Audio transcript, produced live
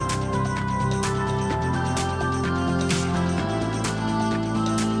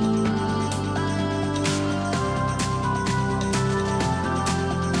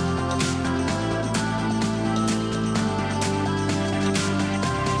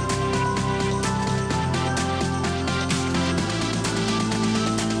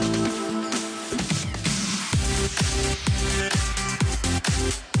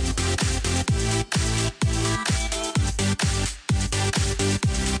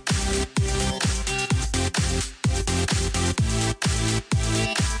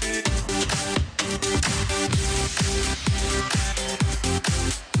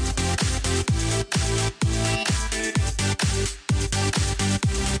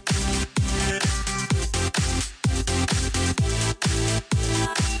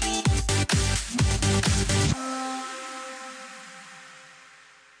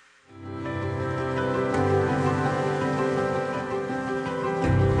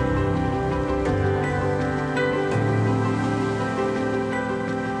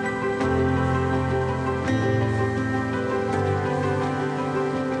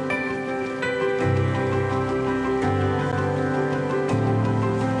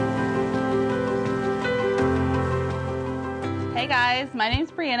Hey guys, my name's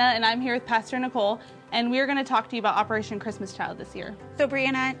Brianna and I'm here with Pastor Nicole, and we're going to talk to you about Operation Christmas Child this year. So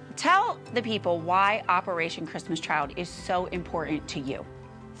Brianna, tell the people why Operation Christmas Child is so important to you.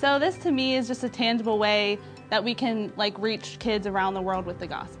 So this to me is just a tangible way that we can reach kids around the world with the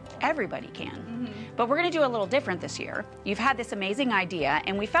gospel. Everybody can. But we're going to do a little different this year. You've had this amazing idea,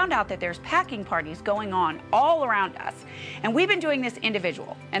 and we found out that there's packing parties going on all around us. And we've been doing this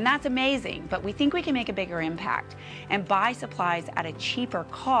individual, and that's amazing, but we think we can make a bigger impact and buy supplies at a cheaper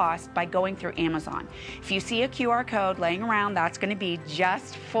cost by going through Amazon. If you see a QR code laying around, that's going to be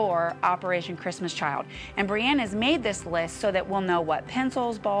just for Operation Christmas Child. And Brianna's made this list so that we'll know what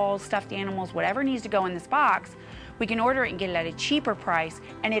pencils, balls, stuffed animals, whatever needs to go in this box, we can order it and get it at a cheaper price,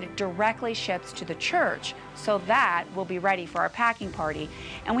 and it directly ships to the church, so that we'll be ready for our packing party.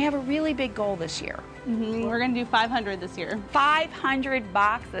 And we have a really big goal this year. We're going to do 500 this year. 500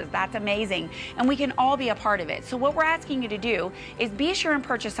 boxes. That's amazing. And we can all be a part of it. So what we're asking you to do is be sure and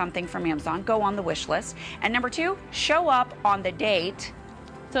purchase something from Amazon. Go on the wish list. And number 2, show up on the date.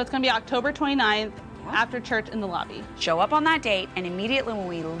 So it's going to be October 29th. After church in the lobby. Show up on that date, and immediately when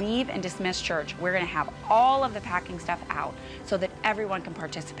we leave and dismiss church, we're going to have all of the packing stuff out so that everyone can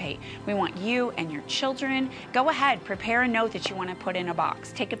participate. We want you and your children. Go ahead, prepare a note that you want to put in a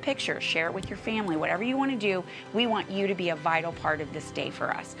box. Take a picture, share it with your family, whatever you want to do. We want you to be a vital part of this day for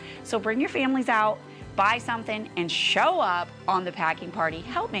us. So bring your families out, buy something, and show up on the packing party.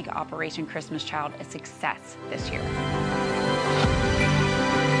 Help make Operation Christmas Child a success this year.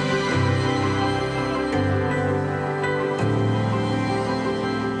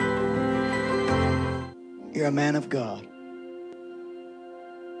 You're a man of God.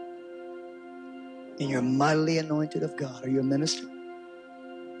 And you're mightily anointed of God. Are you a minister?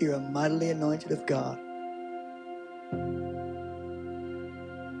 You're a mightily anointed of God.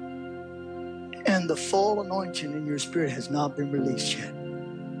 And the full anointing in your spirit has not been released yet.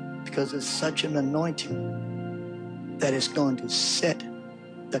 Because it's such an anointing that is going to set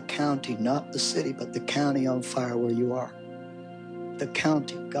the county, not the city, but the county on fire where you are. The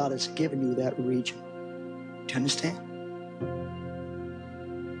county, God has given you that region. Do you understand?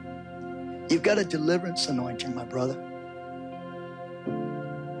 You've got a deliverance anointing, my brother.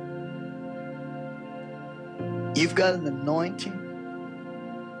 You've got an anointing.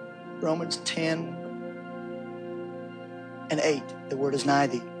 Romans 10:8. The word is nigh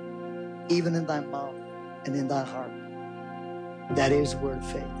thee, even in thy mouth and in thy heart. That is the word of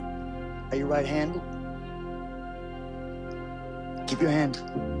faith. Are you right-handed? Keep your hand.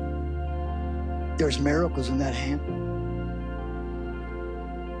 There's miracles in that hand.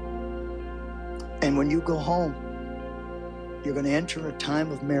 And when you go home, you're going to enter a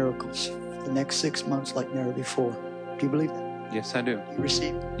time of miracles for the next 6 months like never before. Do you believe that? Yes, I do. You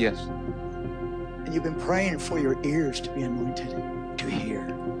receive? Yes. And you've been praying for your ears to be anointed, to hear.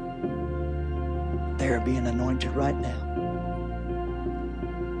 They're being anointed right now.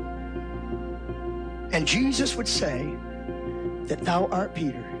 And Jesus would say that thou art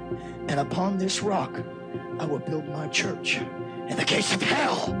Peter, and upon this rock I will build my church, and the gates of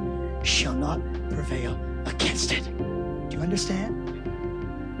hell shall not prevail against it. Do you understand?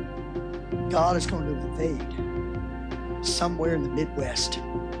 God is going to invade. Somewhere in the Midwest,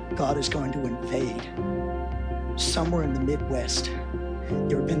 God is going to invade. Somewhere in the Midwest.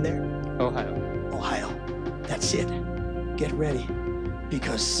 You ever been there? Ohio. Ohio. That's it. Get ready,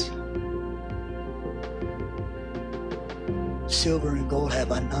 because silver and gold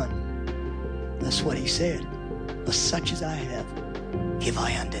have I none. That's what he said. But such as I have, give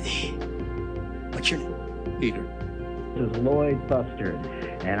I unto thee. What's your name? Peter. This is Lloyd Buster,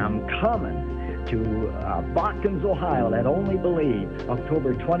 and I'm coming to Botkins, Ohio, that Only Believe,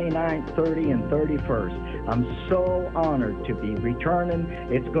 October 29th, 30th, and 31st. I'm so honored to be returning.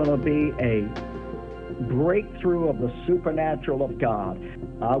 It's going to be a breakthrough of the supernatural of God.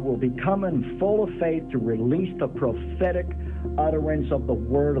 I will be coming full of faith to release the prophetic utterance of the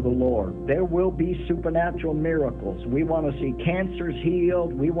word of the Lord. There will be supernatural miracles. We want to see cancers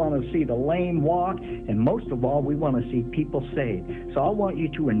healed. We want to see the lame walk. And most of all, we want to see people saved. So I want you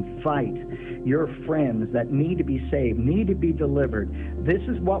to invite your friends that need to be saved, need to be delivered. This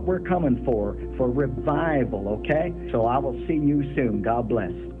is what we're coming for revival, okay? So I will see you soon. God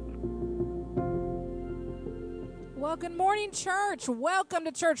bless. Well, good morning, church. Welcome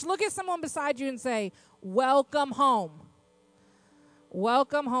to church. Look at someone beside you and say, welcome home.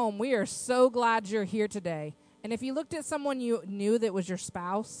 Welcome home. We are so glad you're here today. And if you looked at someone you knew that was your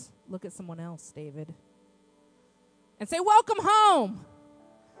spouse, look at someone else, David, and say, welcome home.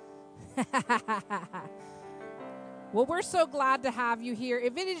 Well, we're so glad to have you here.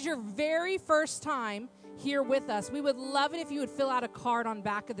 If it is your very first time here with us, we would love it if you would fill out a card on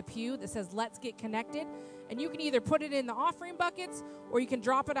back of the pew that says, "Let's get connected." And you can either put it in the offering buckets or you can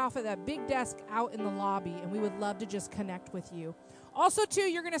drop it off at that big desk out in the lobby, and we would love to just connect with you. Also, too,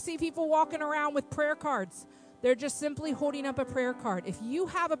 you're going to see people walking around with prayer cards. They're just simply holding up a prayer card. If you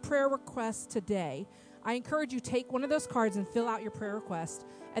have a prayer request today, I encourage you take one of those cards and fill out your prayer request,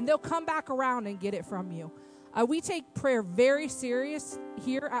 and they'll come back around and get it from you. We take prayer very serious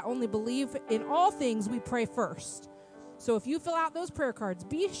here at Only Believe. In all things, we pray first. So if you fill out those prayer cards,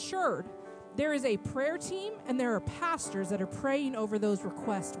 be assured there is a prayer team and there are pastors that are praying over those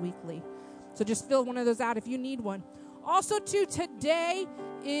requests weekly. So just fill one of those out if you need one. Also, too, today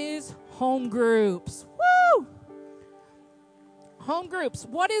is home groups. Woo! Home groups.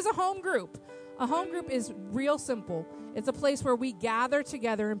 What is a home group? A home group is real simple. It's a place where we gather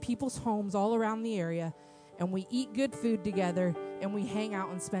together in people's homes all around the area, and we eat good food together, and we hang out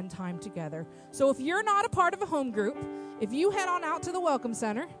and spend time together. So if you're not a part of a home group, if you head on out to the Welcome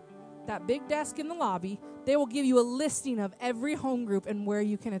Center, that big desk in the lobby, they will give you a listing of every home group and where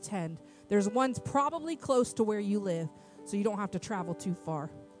you can attend. There's ones probably close to where you live, so you don't have to travel too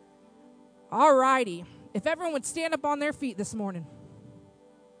far. All righty. If everyone would stand up on their feet this morning.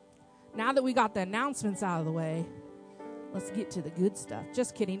 Now that we got the announcements out of the way, let's get to the good stuff.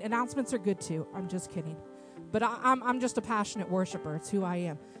 Just kidding. Announcements are good too. I'm just kidding. But I'm just a passionate worshiper. It's who I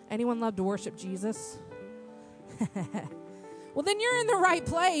am. Anyone love to worship Jesus? Well, then you're in the right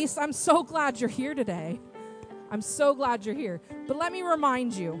place. I'm so glad you're here today. I'm so glad you're here. But let me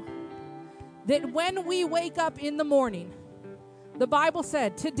remind you that when we wake up in the morning, the Bible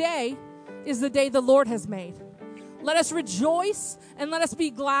said, today is the day the Lord has made. Let us rejoice and let us be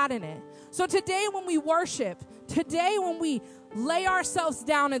glad in it. So today when we worship, today when we lay ourselves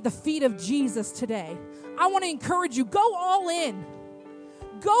down at the feet of Jesus today, I want to encourage you, go all in.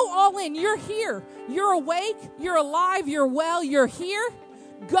 Go all in. You're here. You're awake. You're alive. You're well. You're here.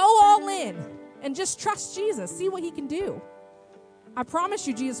 Go all in and just trust Jesus. See what he can do. I promise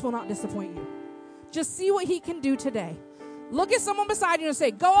you, Jesus will not disappoint you. Just see what he can do today. Look at someone beside you and say,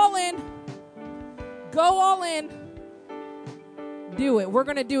 go all in. Go all in. Do it. We're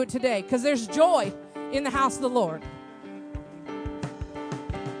going to do it today because there's joy in the house of the Lord.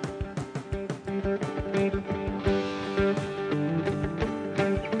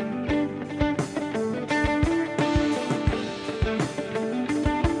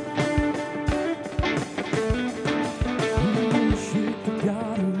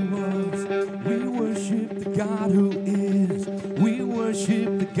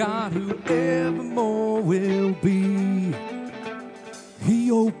 God who evermore will be.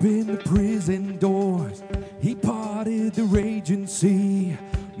 He opened the prison doors. He parted the raging sea.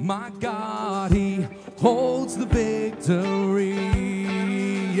 My God, he holds the victory.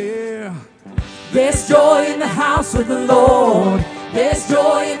 Yeah. There's joy in the house of the Lord. There's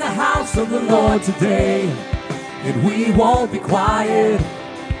joy in the house of the Lord today. And we won't be quiet.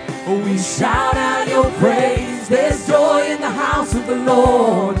 We shout out your praise. There's joy in the house of the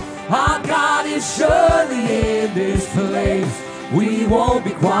Lord. Our God is surely in this place. We won't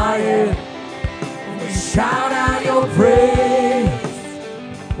be quiet. We shout out your praise.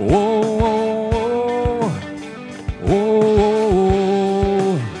 Oh, oh,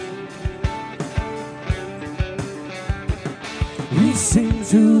 oh. We sing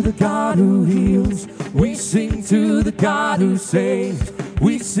to the God who heals. We sing to the God who saves.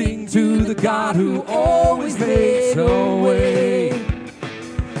 We sing to the God who always makes a way.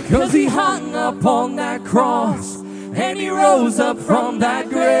 'Cause he hung up on that cross and he rose up from that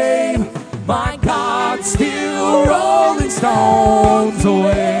grave. My God, still rolling stones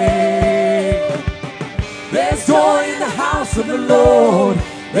away. There's joy in the house of the Lord.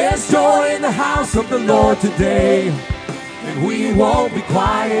 There's joy in the house of the Lord today. And we won't be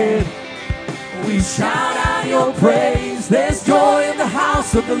quiet. We shout out your praise. There's joy in the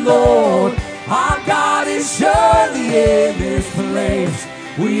house of the Lord. Our God is surely in this place.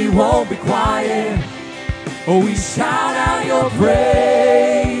 We won't be quiet. Oh, we shout out your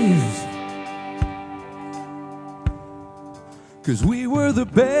praise. 'Cause we were the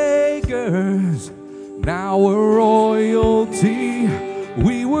beggars, now we're royalty.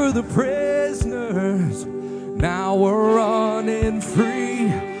 We were the prisoners, now we're running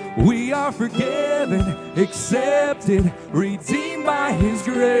free. We are forgiven, accepted, redeemed by his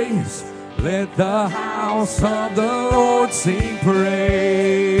grace. Let the house of the Lord sing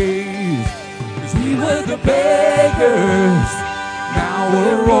praise. 'Cause we were the beggars, now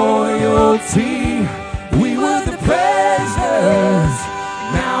we're royalty. We were the prisoners,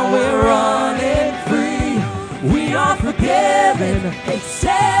 now we're running free. We are been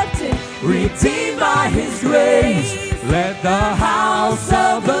accepted, redeemed by His grace. Let the house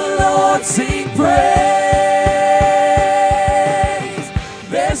of the Lord sing praise.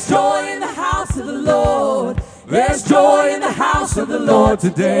 There's joy in the house of the Lord. There's joy in the house of the Lord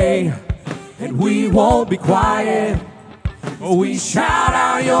today. And we won't be quiet. Oh, we shout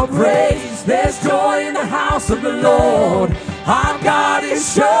out your praise. There's joy in the house of the Lord. Our God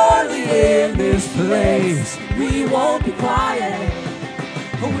is surely in this place. We won't be quiet.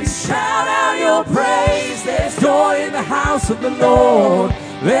 Oh, we shout out your praise. There's joy in the house of the Lord.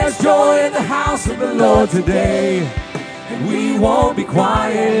 There's joy in the house of the Lord today. And we won't be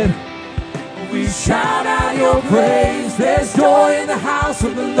quiet. We shout out your praise. There's joy in the house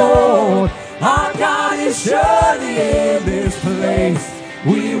of the Lord. Our God is surely in this place.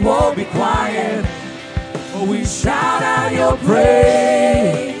 We won't be quiet. Oh, we shout out your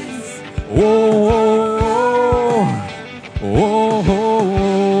praise. Oh, oh, oh, oh,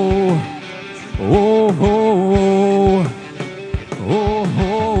 oh, oh, oh, oh,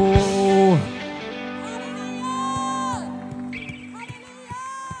 oh.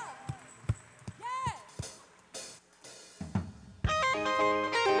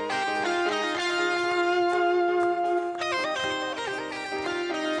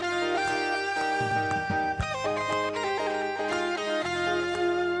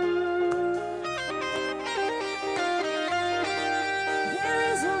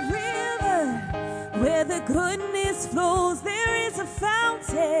 Where the goodness flows, there is a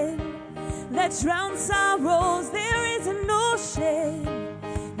fountain that drowns sorrows. There is an ocean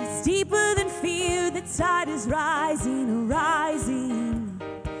that's deeper than fear. The tide is rising, rising.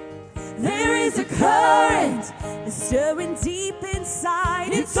 There is a current that's stirring deep inside.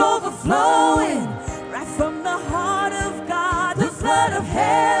 It's overflowing right from the heart of God. The flood of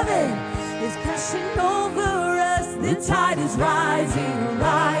heaven is crashing over us. The tide is rising,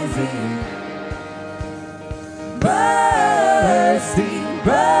 rising. Bursting,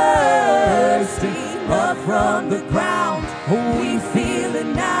 bursting up from the ground. Oh, we feel it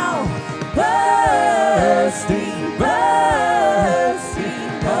now. Bursting,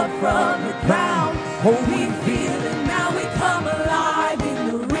 bursting up from the ground. Oh, we feel it now. We come alive in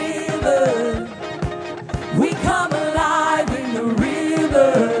the river. We come alive in the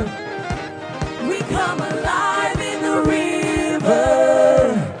river. We come alive in the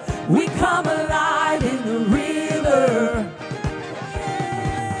river. We come alive in the river.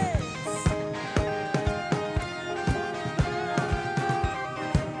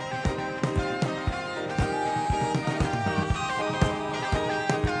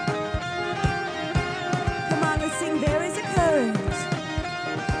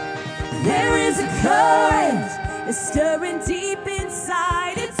 Current is stirring deep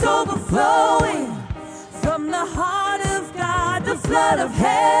inside. It's overflowing from the heart of God. The flood of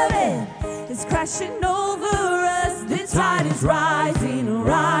heaven is crashing over us. The tide is rising,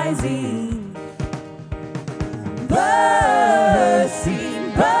 rising.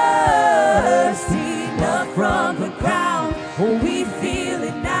 Bursting, bursting up from the ground. Oh, we feel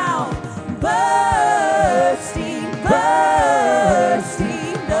it now. Bursting,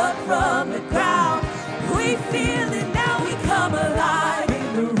 bursting up from the ground. We feel it now. We come alive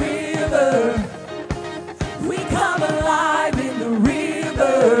in the river. We come alive in the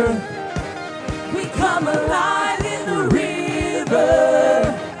river. We come alive in the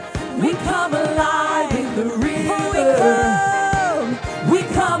river. We come alive in the river. We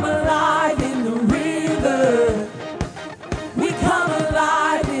come alive in the river. We come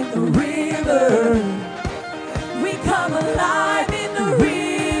alive in the river. We come alive in the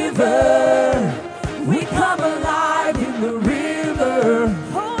river. We come alive in the river.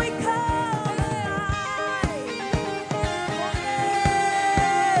 Oh, we come alive.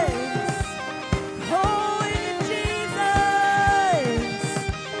 Yes. Oh, in Jesus.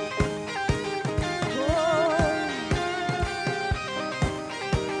 Oh.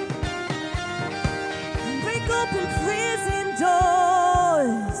 Break open prison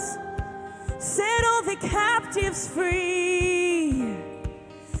doors. Set all the captives free.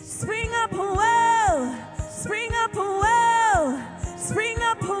 Spring up a well, spring up a well, spring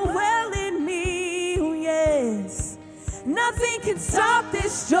up a well in me, oh yes. Nothing can stop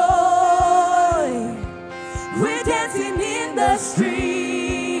this joy. We're dancing in the streets.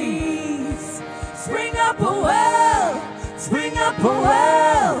 Spring up a well, spring up a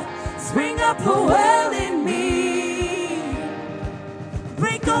well, spring up a well in me.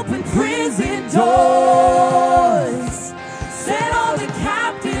 Break open prison doors. Set all the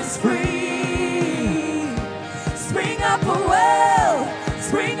captives free. Spring up a well,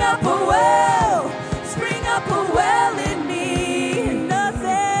 spring up a well, spring up a well in me.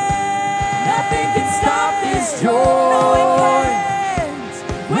 this joy. No, we can't.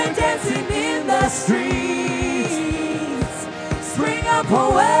 We're dancing in the streets. Spring up a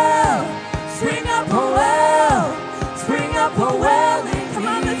well, spring up a well, spring up a well in me. Come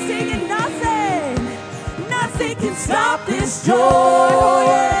on, let's sing it. Nothing can stop this joy. Oh,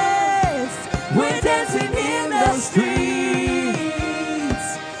 yes. We're dancing in the streets.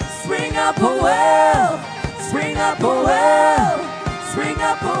 Spring up a well, spring up a well, spring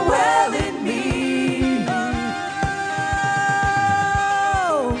up a well in me. Oh.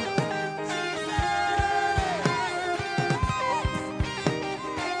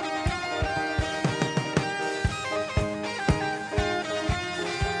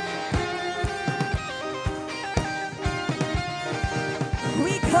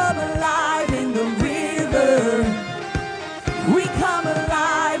 We come alive in the river. We come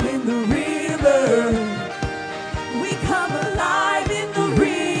alive in the river. We come alive in the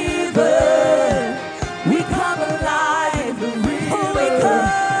river. We come alive in the river.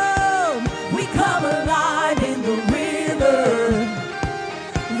 Oh, we come alive in the river.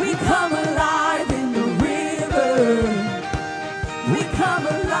 We come alive in the river. We come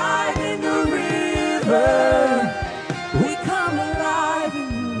alive in the river. We come alive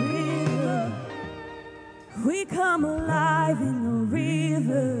in the river. We come alive in the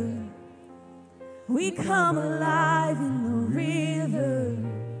river. We come alive in the river.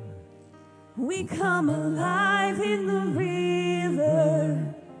 We come alive in the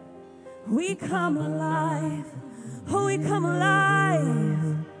river. We come alive. Oh, we come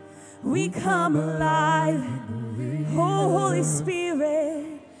alive. We come alive. Oh, Holy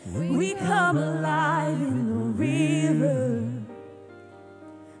Spirit. We come alive in the river.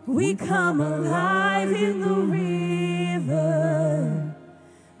 We come alive in the river.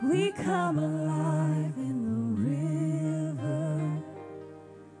 We come alive in the river.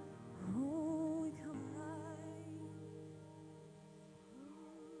 Oh, we come alive.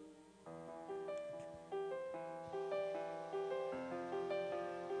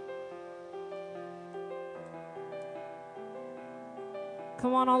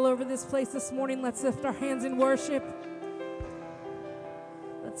 Come on, all over this place this morning. Let's lift our hands in worship.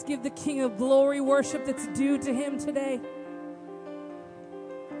 Let's give the King of Glory worship that's due to him today.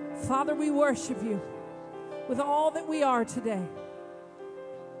 Father, we worship you with all that we are today.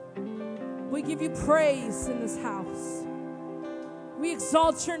 We give you praise in this house. We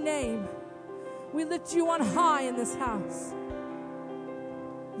exalt your name. We lift you on high in this house.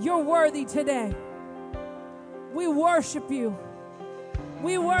 You're worthy today. We worship you.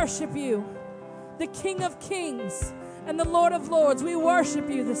 We worship you, the King of Kings and the Lord of Lords. We worship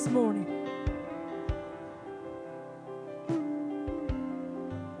you this morning.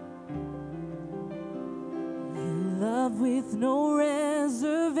 You love with no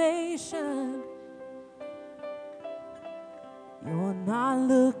reservation. You're not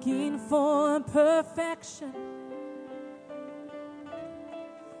looking for perfection.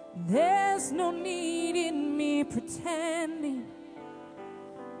 There's no need in me pretending.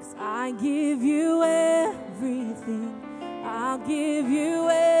 I give you everything. I'll give you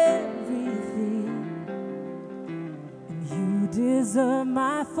everything. And you deserve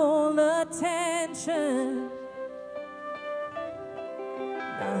my full attention.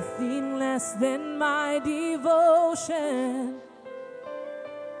 Nothing less than my devotion.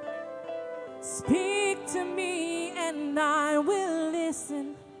 Speak to me and I will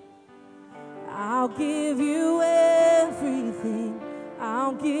listen. I'll give you everything.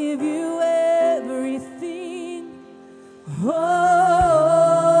 I'll give you everything. Oh,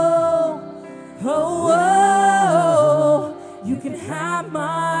 oh, oh. You can have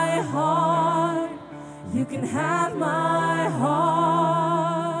my heart. You can have my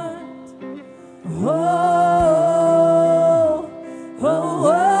heart. Oh, oh,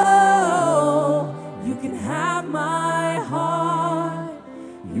 oh. You can have my heart.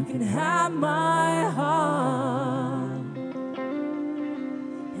 You can have my heart.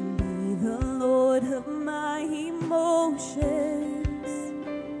 Of my emotions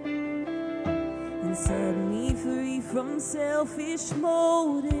and set me free from selfish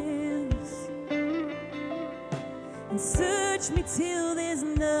motives and search me till there's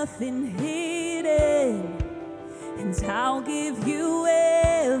nothing hidden, and I'll give you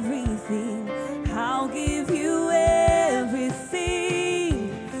everything. I'll give you everything.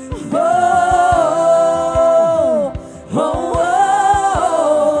 Oh, oh,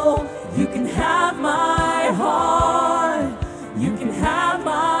 oh. You can have my heart. You can have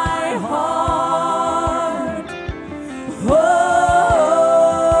my heart. Oh,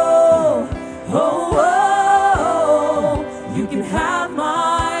 oh, oh. You can have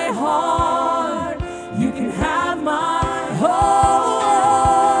my heart. You can have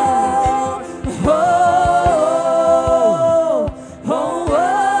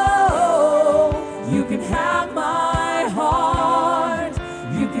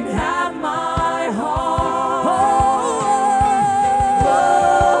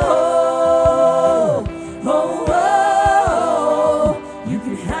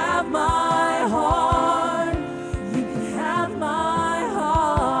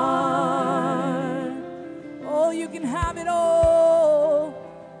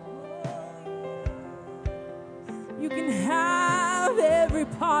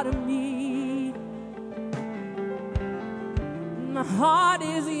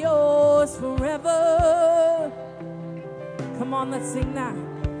yours forever. Come on, let's sing that.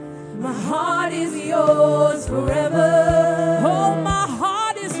 My heart is yours forever. Oh, my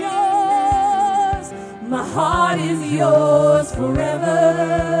heart is yours. My heart is yours forever.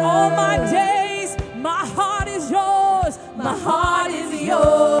 All my days, my heart is yours. My heart is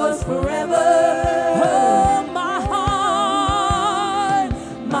yours forever. Oh, my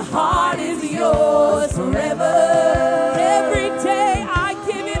heart is yours forever. Every day I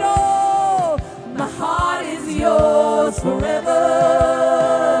give it all. My heart is yours forever.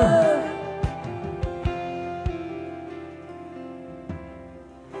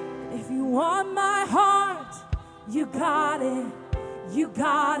 If you want my heart, you got it. You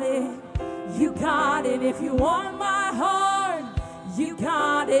got it. You got it. If you want my heart, you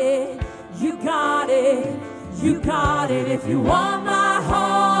got it. You got it. You got it. If you want my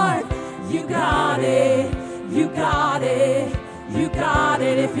heart, you got it. You got it. You got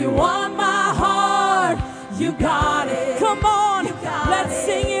it. If you want my heart, you got it. Come on, let's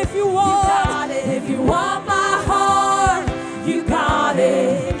sing if you want. If you want my heart, you got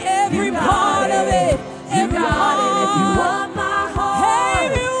it. Every part of it. Every part. If you want my heart, hey,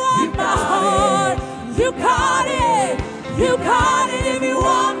 if you want my heart, you got it. You got it. If you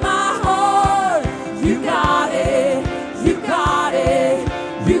want my heart, you got it. You got it.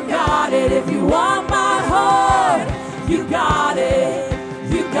 You got it. If you want my heart, you got it.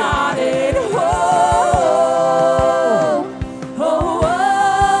 You got it. Oh, oh,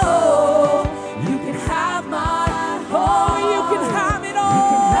 oh. You can have my heart. You can have it all. You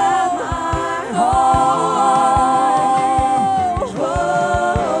can have my heart. Oh,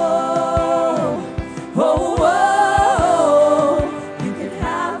 oh, oh, oh. You can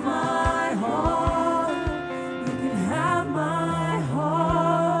have my heart. You can have my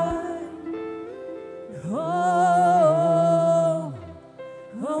heart. Oh,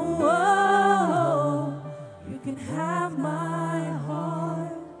 oh, oh. You can have my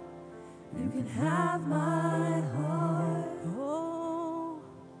heart. You can have my heart. Oh,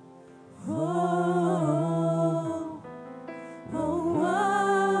 oh, oh,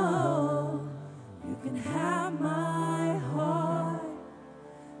 oh. You can have my heart.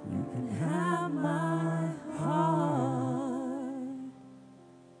 You can have my heart.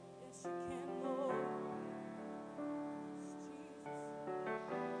 Yes, you can, Lord.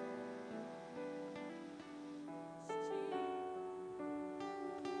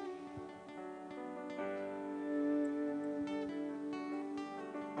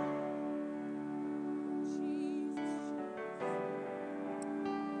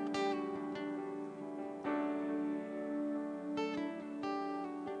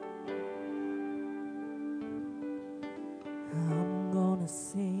 I'm gonna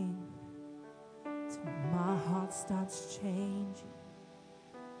sing till my heart starts changing.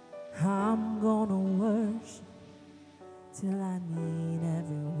 I'm gonna worship till I mean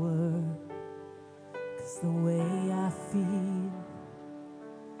every word. 'Cause the way I feel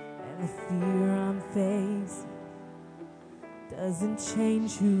and the fear I'm facing doesn't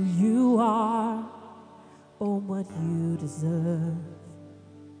change who you are or what you deserve.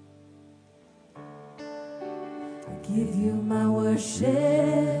 I give you my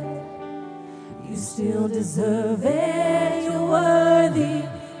worship. You still deserve it. You're worthy.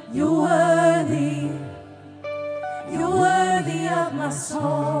 You're worthy. You're worthy of my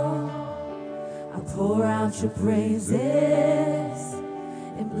song. I pour out your praises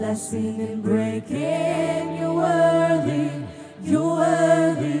in blessing and breaking. You're worthy. You're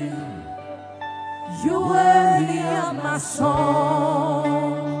worthy. You're worthy of my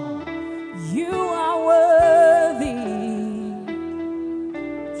song. You are worthy,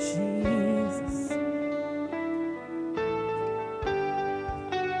 Jesus.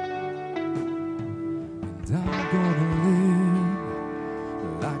 And I'm gonna live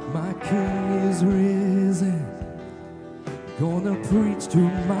like my King is risen. Gonna preach to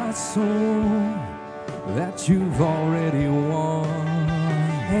my soul that you've already won.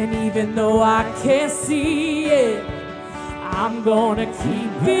 And even though I can't see it, I'm gonna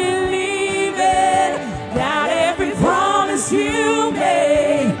keep believing that every promise you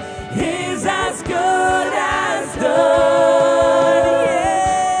made is as good as done.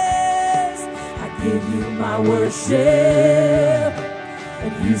 Yes, I give you my worship,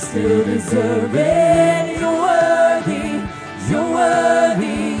 and you still deserve it. You're worthy. You're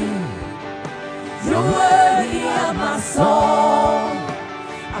worthy. You're worthy of my song.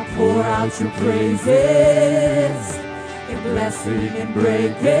 I pour out your praises in blessing and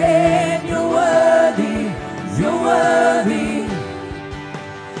breaking. You're worthy. You're worthy.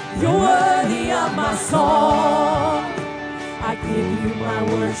 You're worthy of my song. I I give you my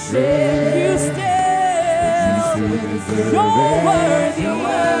worship. You still deserve you're worthy. You're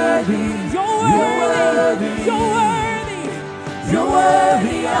worthy. You're worthy. You're worthy. You're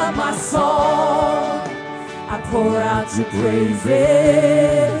worthy of my song. I pour out your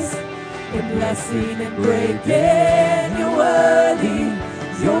praises in blessing and breaking. You're worthy.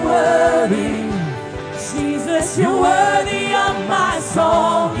 You're worthy. Jesus, you're worthy of my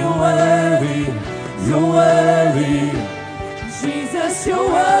song. You're worthy. You're worthy. Jesus, you're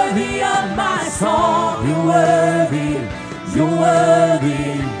worthy of my song. You're worthy. You're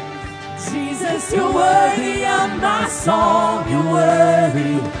worthy. Jesus, you're worthy of my song. You're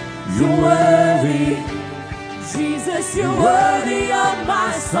worthy. You're worthy. Jesus, you're worthy of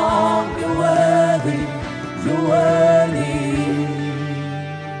my song. You're worthy. You're worthy.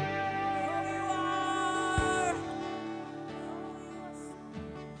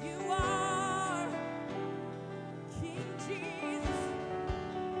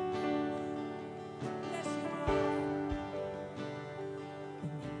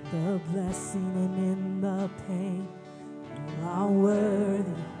 The blessing and in the pain, you are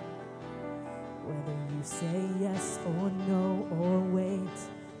worthy. Whether you say yes or no or wait,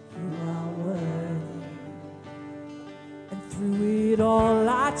 you are worthy. And through it all,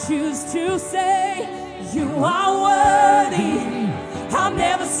 I choose to say, you are worthy. I'll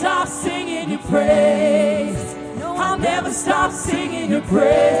never stop singing your praise. I'll never stop singing your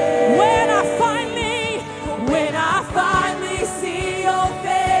praise. When I finally see your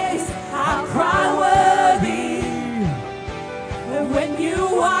face, I'll cry worthy. And when you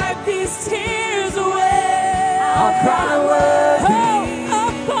wipe these tears away, I'll cry worthy.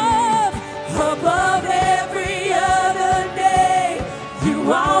 Oh, above every other day,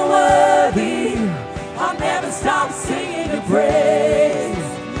 you are worthy. I'll never stop singing your praise.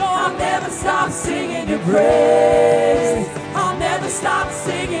 No, I'll never stop singing your praise. I'll never stop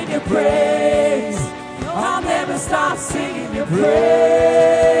singing your praise. I'll never stop singing your praise.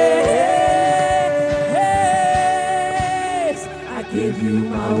 I give you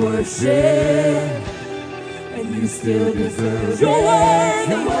my worship, and you still deserve it. You're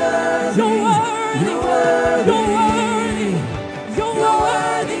worthy. You're worthy. You're worthy. You're worthy. You're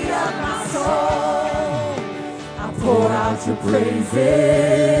worthy of my soul. I pour out your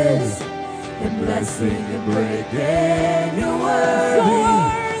praises in blessing and breaking. You're worthy.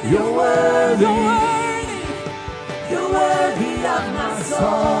 You're worthy. You're worthy. You're worthy of my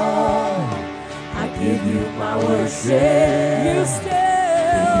song. I give you my worship. You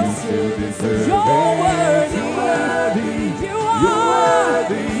still deserve you're it. Worthy. You're worthy. You are. You're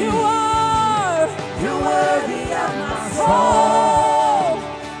worthy. You are. You're worthy of my song.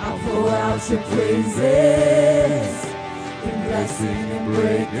 I'll pour out your praises in blessing and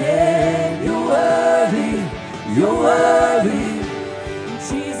breaking. You're worthy. You're worthy.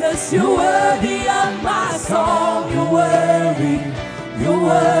 Jesus, you're worthy of my song. You're worthy. You're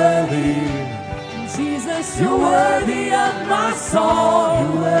worthy. Jesus, you're worthy of my song.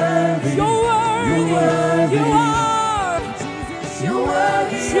 You're worthy. You're worthy. You're worthy. You are. Jesus, you're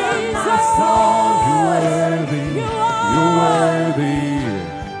worthy of my song. You're worthy. You are. You're worthy.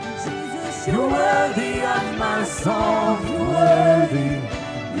 Jesus, you're worthy of my song. You're worthy.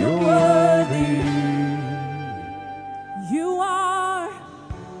 You're worthy. You are.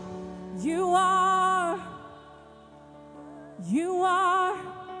 You are. You are.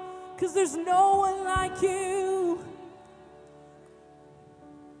 'Cause there's no one like you.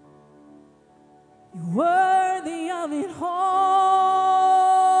 You're worthy of it all.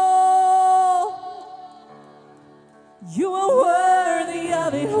 You are worthy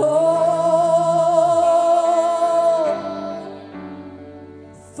of it all.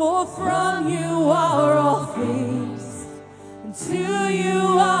 For from you are all things, and to you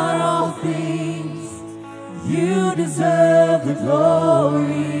are all things. You deserve the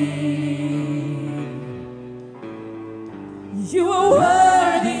glory. You are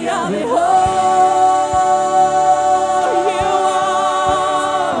worthy of it all.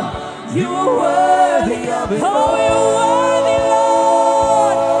 You are worthy of it all. Oh, you're worthy,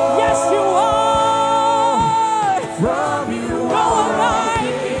 Lord. Yes, you are. From you are all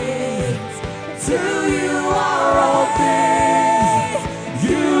things. To you are all things.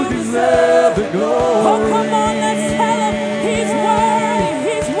 You deserve the glory. Oh, come on, let's tell him he's worthy.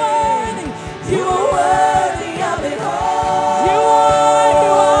 He's worthy. You are worthy of it all. You are,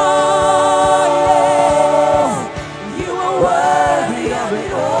 yes. You are worthy of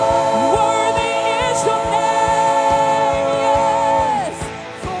it all. Worthy is your name, yes.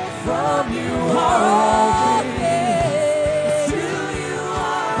 For from you are all things. To you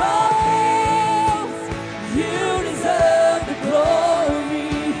are all things. You deserve the glory.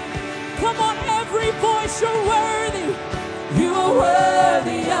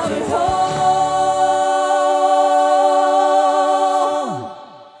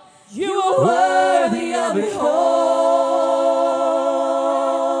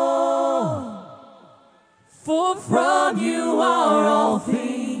 For from you are all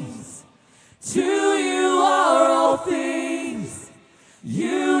things, to you are all things.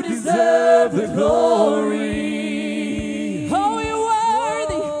 You deserve the glory. Oh, you're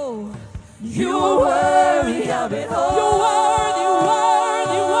worthy. You are worthy of it all. You're worthy,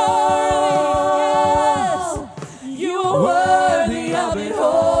 worthy, worthy. Yes. You are worthy of it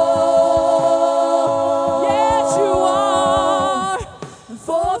all. Yes, you are.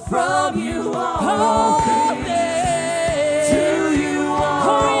 For from you are all things, to you are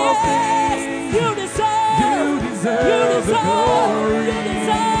Oh, all yes. things. You deserve the glory. You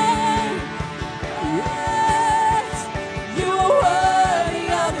deserve. Yes, you are worthy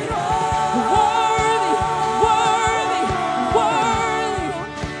of it all. Worthy, worthy,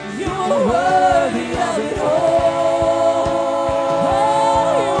 worthy. You are worthy of it all.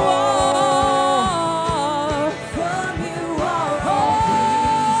 You are. From you are all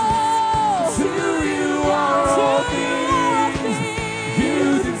things, to you are all things.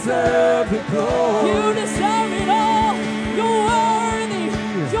 You deserve the glory. You deserve it all. You're worthy.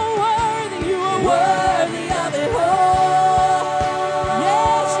 You're worthy. You are Worthy of it all.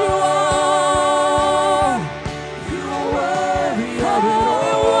 Yes, you are. You are worthy of it You're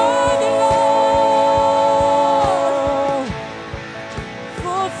all. worthy, Lord.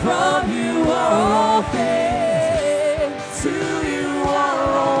 For from you are all things, to you are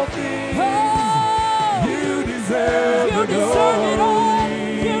all things. Oh, You deserve you the deserve it all.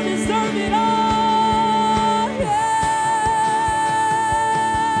 glory. You deserve it all.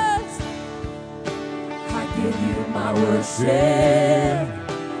 Yes. I give you my worship,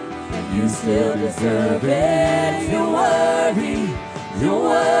 and you still deserve it. You're worthy, you're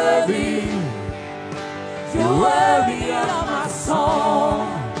worthy, you're worthy of my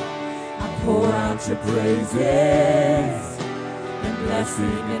song. I pour out your praises, and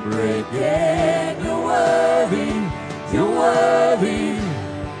blessing and breaking. You're worthy, you're worthy,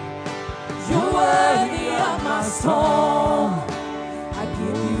 you're worthy of my song. I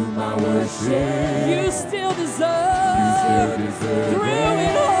give you my worship. You still You deserve. still deserve Through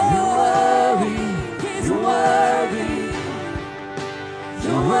it all. You're worthy. He's You're worthy.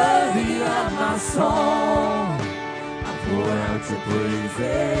 You're worthy of my song. I pour out your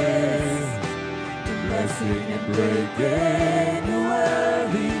praises, the blessing and breaking. You're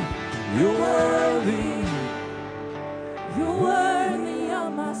worthy. You're worthy. You're worthy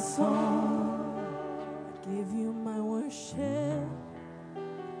of my song. I give you my worship.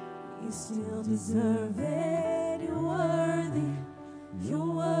 You still deserve it. You're worthy.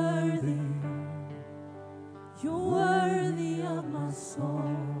 You're worthy. You're worthy of my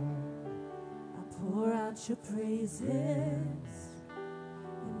song. I pour out your praises,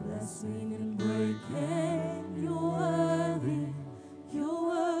 your blessing and breaking. You're worthy. You're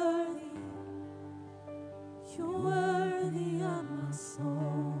worthy. You're worthy of my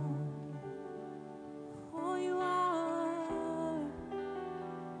song. Oh, you are.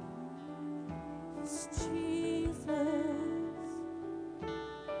 Yes, Jesus.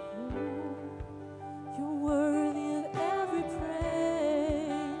 You're worthy of every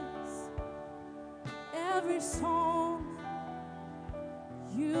praise, every song.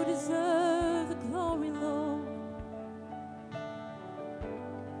 You deserve the glory, Lord.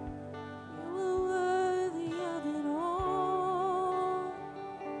 You are worthy of it all.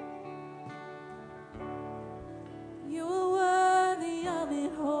 You are worthy of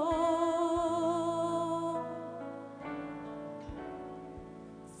it all.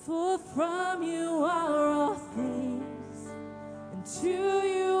 For from you are all things, and to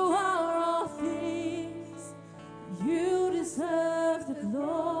you are all things. You deserve the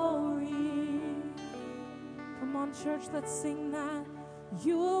glory. Come on, church, let's sing that.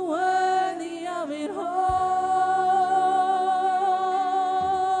 You are worthy of it all.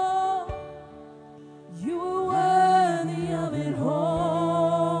 You are worthy of it all.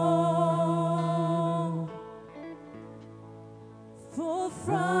 For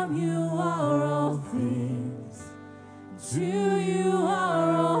from you are all things, to you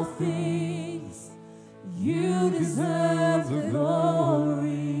are all things. You deserve the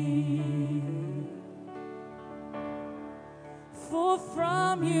glory. For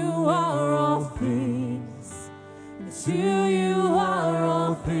from you are all things, and to you are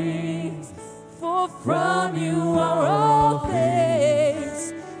all things. For from you are all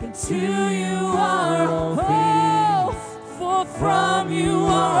things, and to you are all things. For from you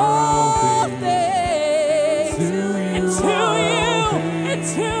are all things, and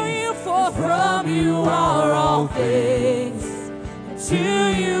to you, for from you are all things, and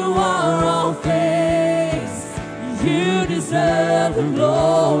to you are all things. You deserve the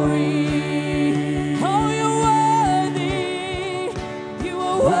glory. Oh, you're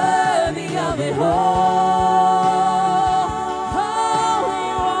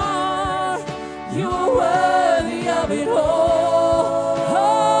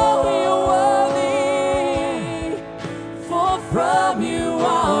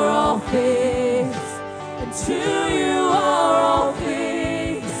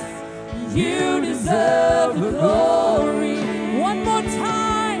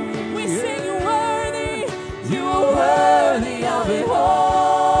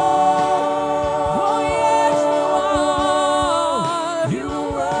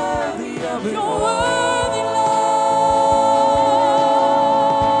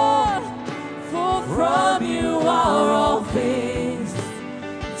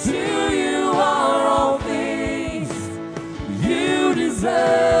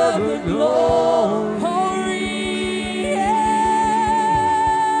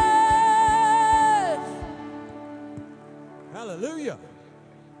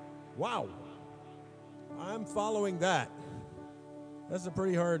Wow. I'm following that. That's a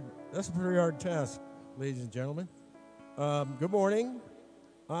pretty hard task, ladies and gentlemen. Good morning.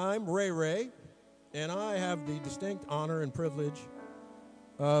 I'm Ray Ray, and I have the distinct honor and privilege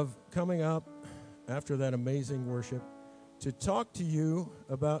of coming up after that amazing worship to talk to you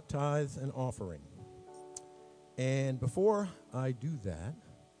about tithes and offering. And before I do that,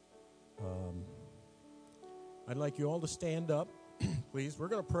 I'd like you all to stand up, please. We're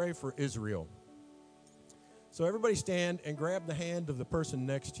going to pray for Israel. So everybody stand and grab the hand of the person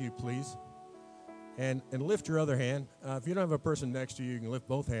next to you, please. And lift your other hand. If you don't have a person next to you, you can lift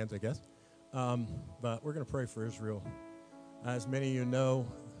both hands, I guess. But we're going to pray for Israel. As many of you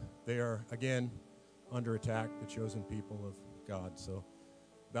know, they are, again, under attack, the chosen people of God. So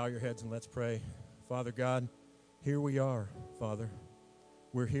bow your heads and let's pray. Father God, here we are, Father.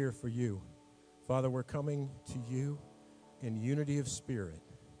 We're here for you. Father, we're coming to you in unity of spirit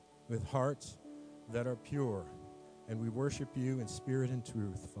with hearts that are pure. And we worship you in spirit and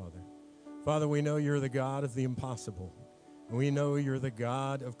truth, Father. Father, we know you're the God of the impossible. And we know you're the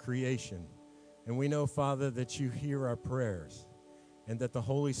God of creation. And we know, Father, that you hear our prayers and that the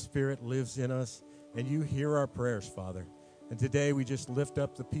Holy Spirit lives in us and you hear our prayers, Father. And today we just lift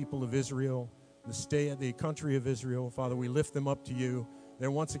up the people of Israel, the country of Israel. Father, we lift them up to you.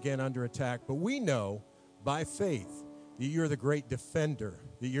 They're once again under attack. But we know by faith that you're the great defender,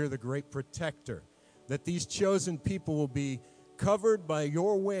 that you're the great protector, that these chosen people will be covered by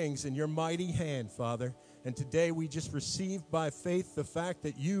your wings and your mighty hand, Father. And today we just receive by faith the fact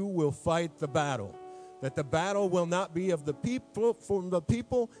that you will fight the battle, that the battle will not be of the people, from the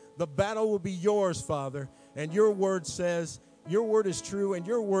people, the battle will be yours, Father. And your word says, your word is true, and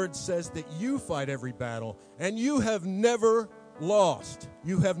your word says that you fight every battle, and you have never lost.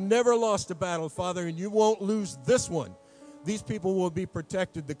 You have never lost a battle, Father, and you won't lose this one. These people will be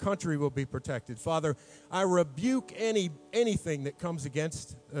protected. The country will be protected. Father, I rebuke anything that comes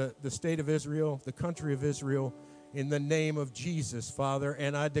against the state of Israel, the country of Israel, in the name of Jesus, Father.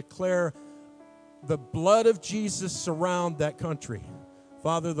 And I declare the blood of Jesus surround that country.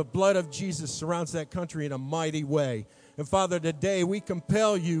 Father, the blood of Jesus surrounds that country in a mighty way. And Father, today we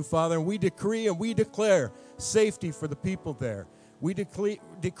compel you, Father, and we decree and we declare safety for the people there. We decree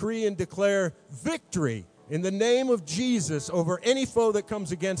and declare victory in the name of Jesus over any foe that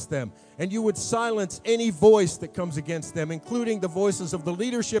comes against them. And you would silence any voice that comes against them, including the voices of the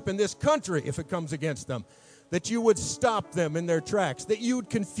leadership in this country if it comes against them. That you would stop them in their tracks. That you would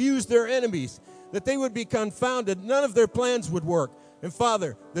confuse their enemies. That they would be confounded. None of their plans would work. And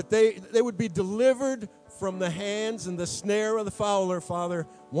Father, that they would be delivered from the hands and the snare of the fowler, Father.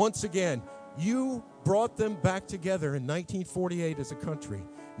 Once again, you brought them back together in 1948 as a country.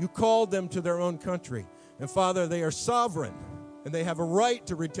 You called them to their own country. And Father, they are sovereign, and they have a right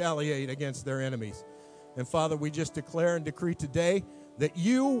to retaliate against their enemies. And Father, we just declare and decree today that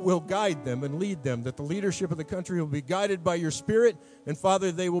you will guide them and lead them, that the leadership of the country will be guided by your Spirit, and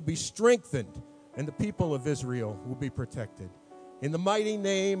Father, they will be strengthened, and the people of Israel will be protected. In the mighty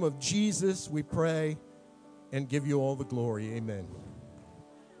name of Jesus, we pray and give you all the glory. Amen.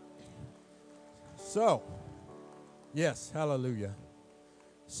 So, yes, hallelujah.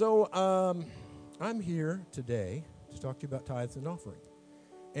 So, I'm here today to talk to you about tithes and offering.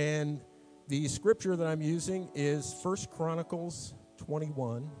 And the scripture that I'm using is 1 Chronicles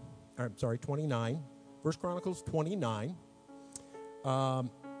 29. 1 Chronicles 29,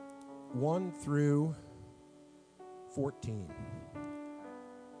 1 through 14.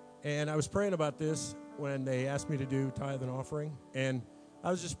 And I was praying about this when they asked me to do tithe and offering. And I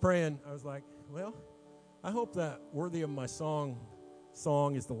was just praying. I was like, well, I hope that Worthy of My Song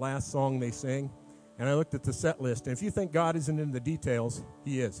is the last song they sing. And I looked at the set list, and if you think God isn't in the details,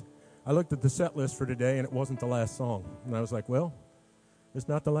 he is. I looked at the set list for today, and it wasn't the last song. And I was like, well, it's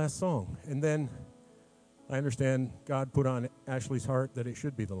not the last song. And then I understand God put on Ashley's heart that it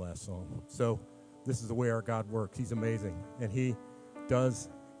should be the last song. So this is the way our God works. He's amazing. And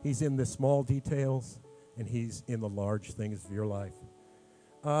he's in the small details, and he's in the large things of your life.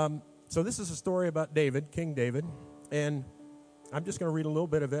 So this is a story about David, King David, and I'm just going to read a little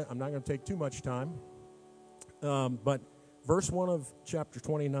bit of it. I'm not going to take too much time. But verse 1 of chapter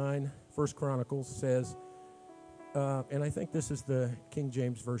 29, 1 Chronicles says, and I think this is the King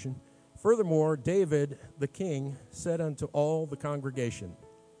James Version, furthermore, David the king said unto all the congregation,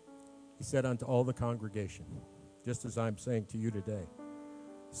 he said unto all the congregation, just as I'm saying to you today,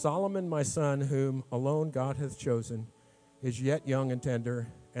 Solomon my son, whom alone God hath chosen, is yet young and tender,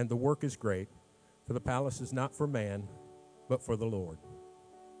 and the work is great, for the palace is not for man, but for the Lord.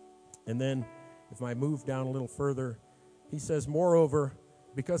 And then, if I move down a little further, he says, moreover,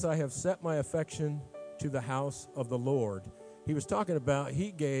 because I have set my affection to the house of the Lord. He was talking about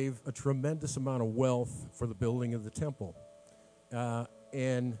he gave a tremendous amount of wealth for the building of the temple.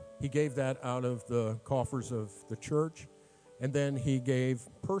 And he gave that out of the coffers of the church. And then he gave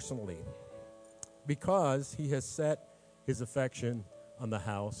personally because he has set his affection on the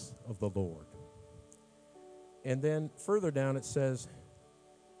house of the Lord. And then further down it says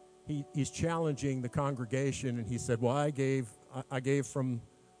he's challenging the congregation, and he said, well, I gave from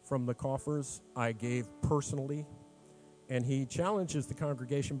the coffers, I gave personally. And he challenges the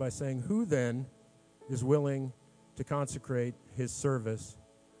congregation by saying, who then is willing to consecrate his service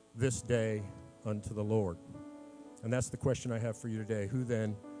this day unto the Lord? And that's the question I have for you today. Who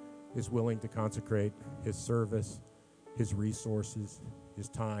then is willing to consecrate his service, his resources, his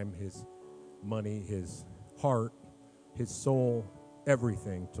time, his money, his heart, his soul,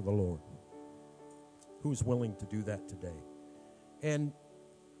 everything to the Lord? Who's willing to do that today? And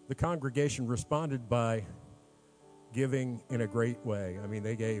the congregation responded by giving in a great way. I mean,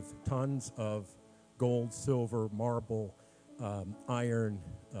 they gave tons of gold, silver, marble, iron,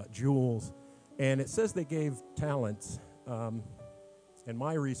 jewels, and it says they gave talents. And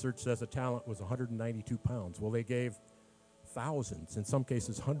my research says a talent was 192 pounds. Well, they gave thousands, in some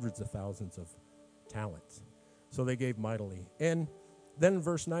cases hundreds of thousands of talents. So they gave mightily. And then in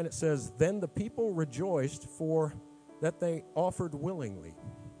verse 9 it says, then the people rejoiced for that they offered willingly.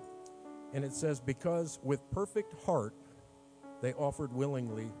 And it says, because with perfect heart they offered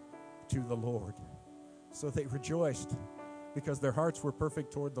willingly to the Lord. So they rejoiced because their hearts were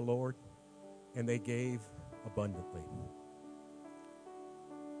perfect toward the Lord, and they gave abundantly.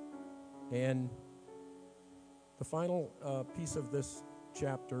 And the final piece of this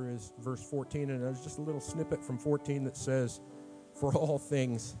chapter is verse 14, and there's just a little snippet from 14 that says, for all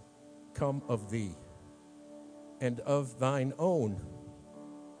things come of thee, and of thine own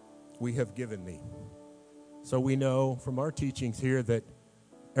we have given thee. So we know from our teachings here that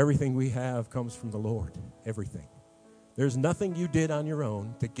everything we have comes from the Lord, everything. There's nothing you did on your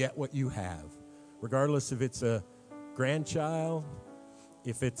own to get what you have, regardless if it's a grandchild,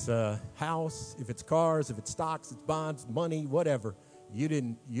 if it's a house, if it's cars, if it's stocks, it's bonds, money, whatever. You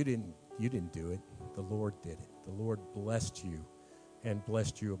didn't do it. The Lord did it. The Lord blessed you and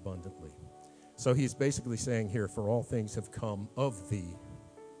blessed you abundantly. So he's basically saying here, for all things have come of thee,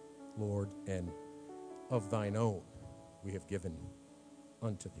 Lord, and of thine own we have given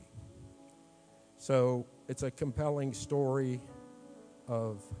unto thee. So it's a compelling story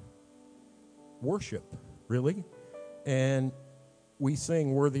of worship, really. And we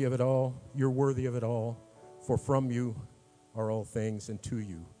sing, worthy of it all, you're worthy of it all, for from you are all things, and to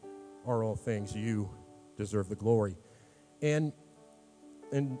you are all things. You deserve the glory. And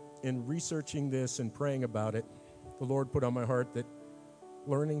in researching this and praying about it, the Lord put on my heart that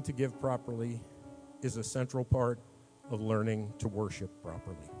learning to give properly is a central part of learning to worship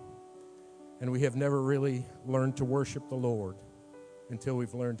properly. And we have never really learned to worship the Lord until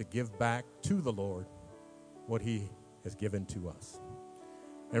we've learned to give back to the Lord what he has given to us.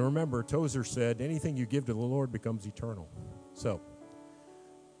 And remember, Tozer said, anything you give to the Lord becomes eternal. So,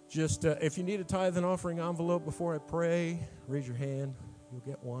 just if you need a tithe and offering envelope before I pray, raise your hand. You'll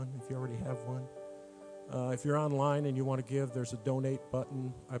get one if you already have one. If you're online and you want to give, there's a donate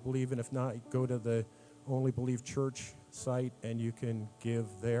button, I believe. And if not, go to the Only Believe Church site and you can give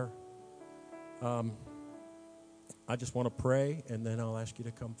there. I just want to pray, and then I'll ask you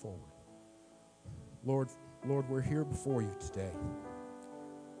to come forward. Lord, we're here before you today.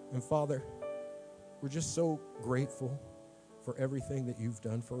 And Father, we're just so grateful for everything that you've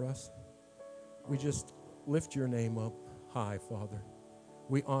done for us. We just lift your name up high, Father.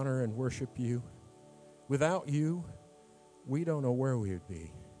 We honor and worship you. Without you, we don't know where we would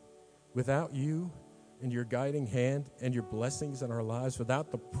be. Without you and your guiding hand and your blessings in our lives,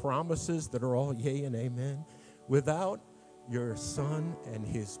 without the promises that are all yea and amen, without your Son and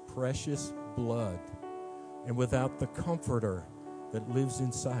his precious blood, and without the Comforter that lives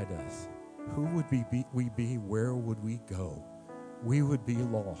inside us, who would we be? Where would we go? We would be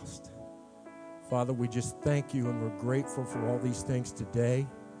lost. Father, we just thank you, and we're grateful for all these things today.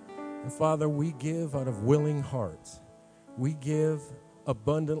 And Father, we give out of willing hearts. We give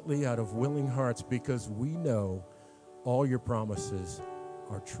abundantly out of willing hearts because we know all your promises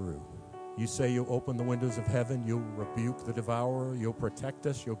are true. You say you'll open the windows of heaven, you'll rebuke the devourer, you'll protect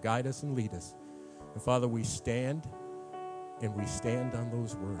us, you'll guide us and lead us. And Father, we stand, and we stand on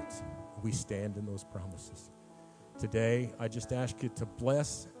those words. We stand in those promises. Today, I just ask you to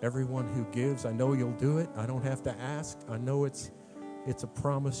bless everyone who gives. I know you'll do it. I don't have to ask. I know it's a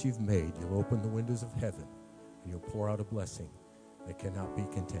promise you've made. You'll open the windows of heaven, and you'll pour out a blessing. that cannot be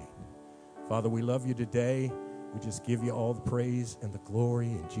contained. Father, we love you today. We just give you all the praise and the glory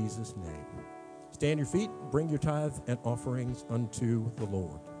in Jesus' name. Stand your feet, bring your tithe and offerings unto the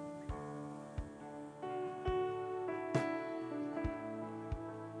Lord.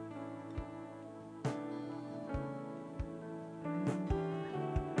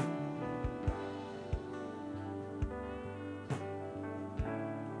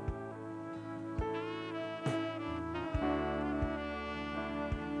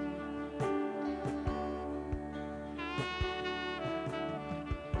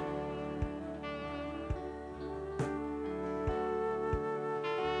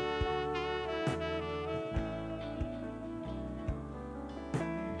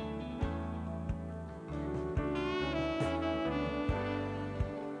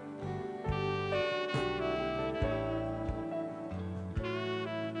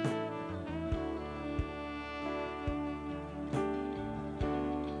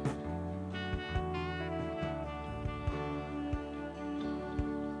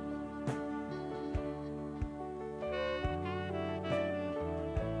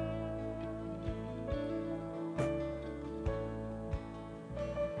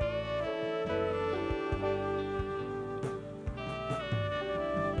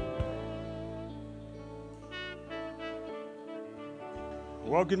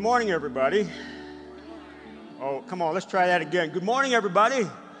 Well, good morning, everybody. Oh, come on, let's try that again. Good morning, everybody.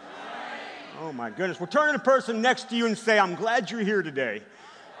 Oh, my goodness. Well, turn to the person next to you and say, I'm glad you're here today.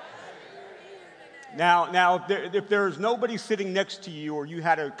 Now, if there's nobody sitting next to you or you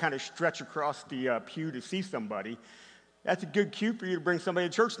had to kind of stretch across the pew to see somebody, that's a good cue for you to bring somebody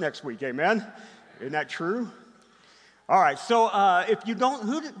to church next week, amen? Isn't that true? All right, so if you don't,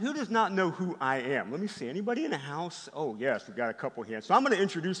 who does not know who I am? Let me see, anybody in the house? Oh, yes, we've got a couple hands. So I'm going to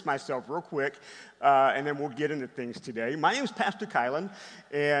introduce myself real quick, and then we'll get into things today. My name is Pastor Kylan,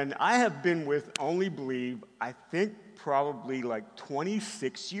 and I have been with Only Believe, I think, probably like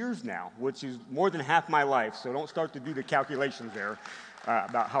 26 years now, which is more than half my life, so don't start to do the calculations there.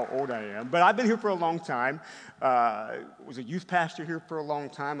 About how old I am. But I've been here for a long time. Was a youth pastor here for a long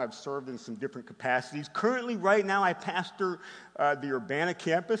time. I've served in some different capacities. Currently, right now, I pastor the Urbana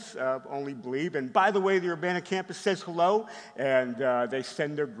campus of Only Believe. And by the way, the Urbana campus says hello, and they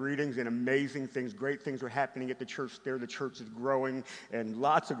send their greetings and amazing things. Great things are happening at the church there. The church is growing, and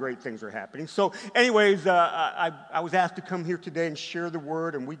lots of great things are happening. So anyways, I was asked to come here today and share the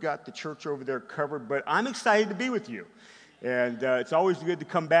word, and we got the church over there covered. But I'm excited to be with you. And it's always good to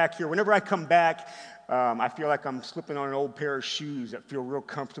come back here. Whenever I come back, I feel like I'm slipping on an old pair of shoes that feel real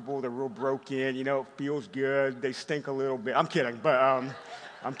comfortable. They're real broken. You know, it feels good. They stink a little bit. I'm kidding, but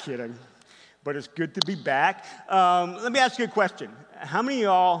I'm kidding. But it's good to be back. Let me ask you a question. How many of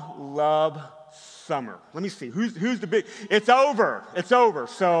y'all love summer? Let me see. Who's the big? It's over. It's over.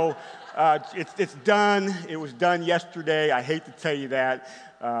 So it's done. It was done yesterday. I hate to tell you that.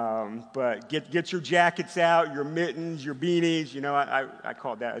 But get your jackets out, your mittens, your beanies. You know, I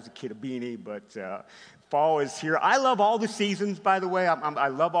called that as a kid a beanie, but fall is here. I love all the seasons, by the way. I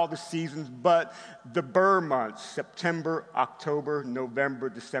love all the seasons, but the Burr months, September, October, November,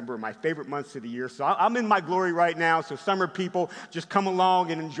 December, are my favorite months of the year. So I'm in my glory right now, so summer people, just come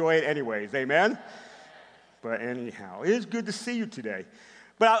along and enjoy it anyways. Amen? But anyhow, it is good to see you today.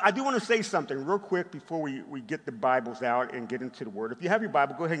 But I do want to say something real quick before we get the Bibles out and get into the Word. If you have your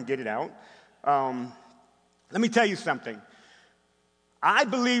Bible, go ahead and get it out. Let me tell you something. I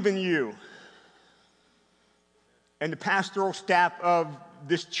believe in you. And the pastoral staff of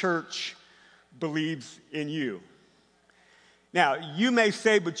this church believes in you. Now, you may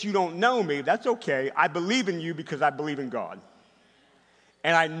say, but you don't know me. That's okay. I believe in you because I believe in God.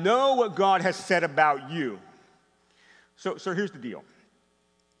 And I know what God has said about you. So here's the deal.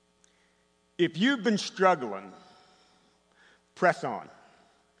 If you've been struggling, press on.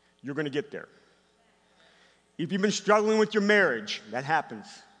 You're going to get there. If you've been struggling with your marriage, that happens.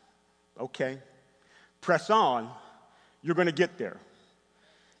 Okay. Press on. You're going to get there.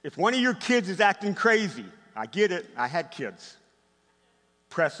 If one of your kids is acting crazy, I get it. I had kids.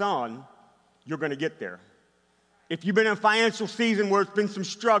 Press on. You're going to get there. If you've been in a financial season where it's been some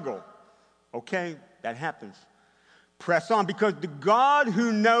struggle, okay, that happens. Press on, because the God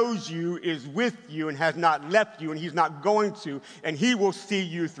who knows you is with you and has not left you, and he's not going to, and he will see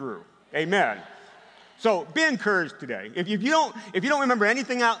you through. Amen. So be encouraged today. If you don't remember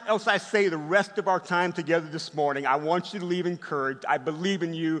anything else I say the rest of our time together this morning, I want you to leave encouraged. I believe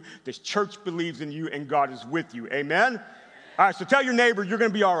in you. This church believes in you, and God is with you. Amen? All right, so tell your neighbor you're going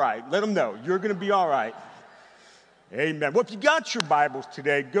to be all right. Let them know you're going to be all right. Amen. Well, if you got your Bibles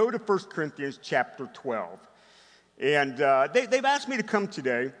today, go to 1 Corinthians chapter 12. And they've asked me to come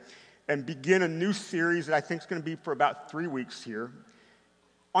today and begin a new series that I think is going to be for about 3 weeks here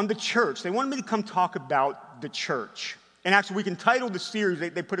on the church. They wanted me to come talk about the church. And actually, we can title the series,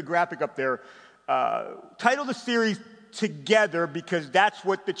 they put a graphic up there, title the series Together, because that's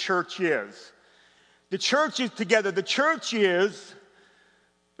what the church is. The church is together. The church is,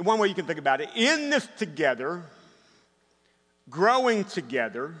 one way you can think about it, in this together, growing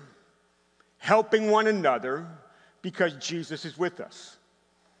together, helping one another, because Jesus is with us.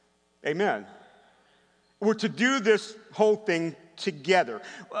 Amen. We're to do this whole thing together.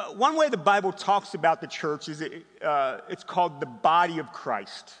 One way the Bible talks about the church is it's called the body of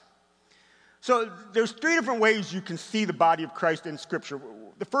Christ. So there's 3 different ways you can see the body of Christ in Scripture.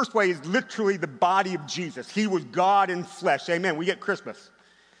 The first way is literally the body of Jesus. He was God in flesh. Amen. We get Christmas.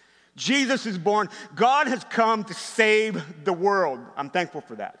 Jesus is born. God has come to save the world. I'm thankful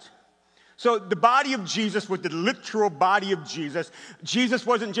for that. So the body of Jesus was the literal body of Jesus. Jesus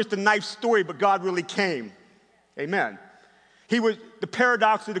wasn't just a nice story, but God really came. Amen. He was the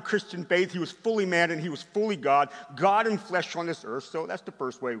paradox of the Christian faith. He was fully man and he was fully God, God in flesh on this earth. So that's the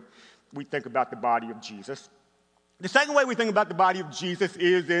first way we think about the body of Jesus. The second way we think about the body of Jesus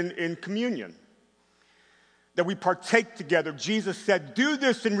is in communion, that we partake together. Jesus said, do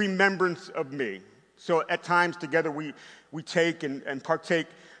this in remembrance of me. So at times together we take and partake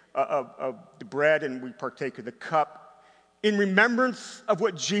of the bread and we partake of the cup in remembrance of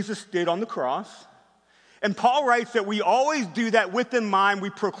what Jesus did on the cross. And Paul writes that we always do that with in mind.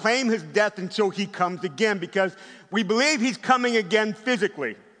 We proclaim his death until he comes again because we believe he's coming again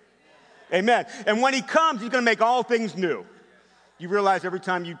physically. Amen. And when he comes, he's going to make all things new. You realize every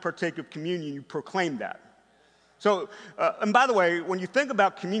time you partake of communion, you proclaim that. So, and by the way, when you think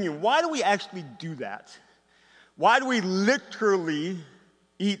about communion, why do we actually do that? Why do we literally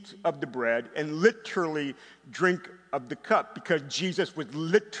eat of the bread and literally drink of the cup? Because Jesus was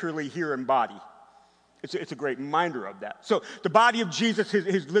literally here in body. It's a great reminder of that. So the body of Jesus,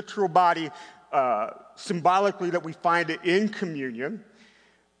 his literal body, symbolically that we find it in communion.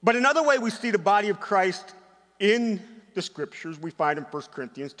 But another way we see the body of Christ in the Scriptures, we find in 1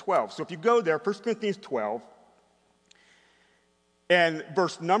 Corinthians 12. So if you go there, 1 Corinthians 12, and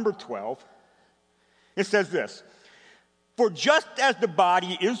verse number 12, it says this, for just as the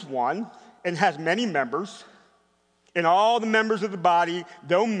body is one and has many members, and all the members of the body,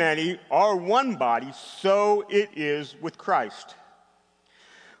 though many, are one body, so it is with Christ.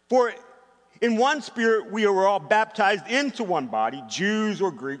 For in one Spirit we were all baptized into one body, Jews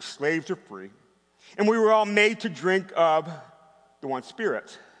or Greeks, slaves or free, and we were all made to drink of the one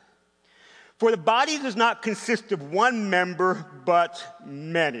Spirit. For the body does not consist of one member, but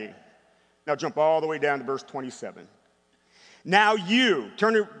many. Now jump all the way down to verse 27. Now you,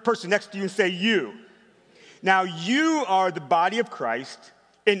 turn to the person next to you and say you. Now you are the body of Christ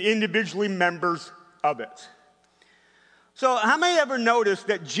and individually members of it. So how many ever noticed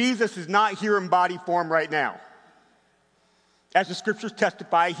that Jesus is not here in body form right now? As the Scriptures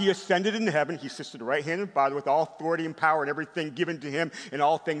testify, he ascended into heaven. He sits at the right hand of the Father with all authority and power and everything given to him and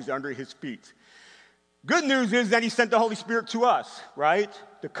all things under his feet. Good news is that he sent the Holy Spirit to us, right?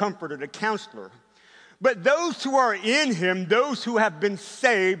 The Comforter, the Counselor. But those who are in him, those who have been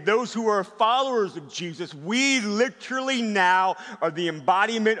saved, those who are followers of Jesus, we literally now are the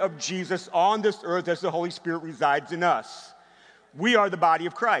embodiment of Jesus on this earth as the Holy Spirit resides in us. We are the body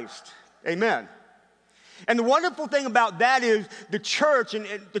of Christ. Amen. And the wonderful thing about that is the church and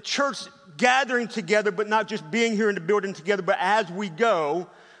the church gathering together, but not just being here in the building together, but as we go,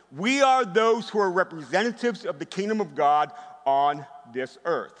 we are those who are representatives of the kingdom of God on this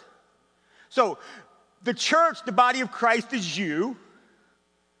earth. So the church, the body of Christ, is you,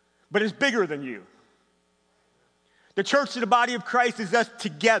 but it's bigger than you. The church and the body of Christ is us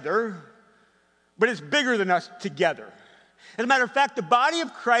together, but it's bigger than us together. As a matter of fact, the body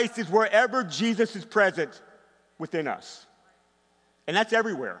of Christ is wherever Jesus is present within us. And that's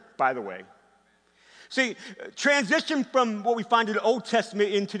everywhere, by the way. See, transition from what we find in the Old Testament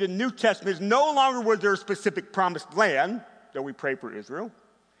into the New Testament is no longer was there a specific promised land, though we pray for Israel.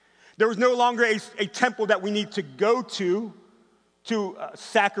 There was no longer a temple that we need to go to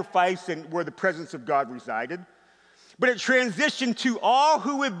sacrifice and where the presence of God resided. But it transitioned to all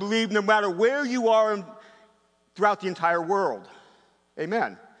who would believe no matter where you are throughout the entire world.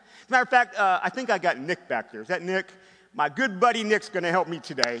 Amen. As a matter of fact, I think I got Nick back there. Is that Nick? My good buddy Nick's going to help me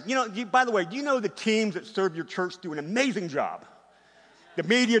today. You know, by the way, do you know the teams that serve your church do an amazing job? The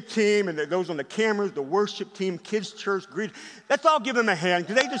media team and those on the cameras, the worship team, kids' church, greet. Let's all give them a hand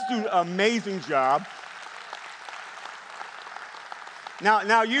because they just do an amazing job.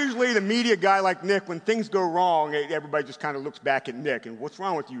 Now, usually the media guy like Nick, when things go wrong, everybody just kind of looks back at Nick and what's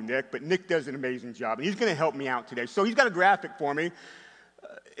wrong with you, Nick? But Nick does an amazing job, and he's going to help me out today. So he's got a graphic for me.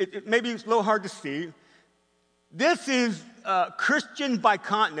 Maybe it's a little hard to see. This is Christian by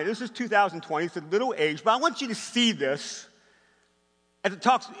continent. This is 2020. It's a little age, but I want you to see this as it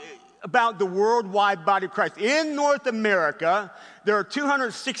talks about the worldwide body of Christ. In North America, there are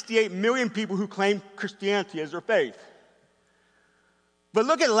 268 million people who claim Christianity as their faith. But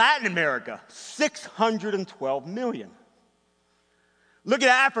look at Latin America, 612 million. Look at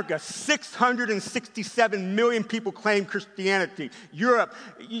Africa, 667 million people claim Christianity. Europe,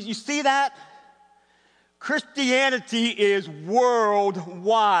 you see that? Christianity is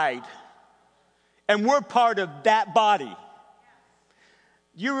worldwide, and we're part of that body.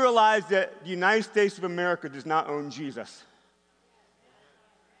 You realize that the United States of America does not own Jesus.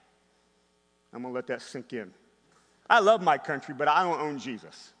 I'm going to let that sink in. I love my country, but I don't own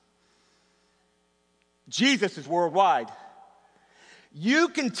Jesus. Jesus is worldwide. You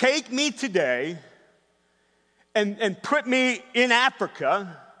can take me today and put me in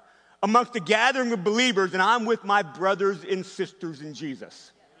Africa amongst a gathering of believers, and I'm with my brothers and sisters in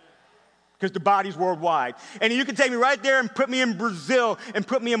Jesus. Because the body's worldwide. And you can take me right there and put me in Brazil and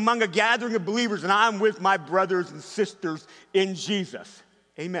put me among a gathering of believers, and I'm with my brothers and sisters in Jesus.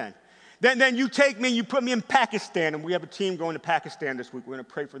 Amen. Then you take me and you put me in Pakistan, and we have a team going to Pakistan this week. We're going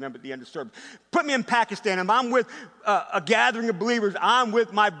to pray for them at the end of service. Put me in Pakistan, and I'm with a gathering of believers. I'm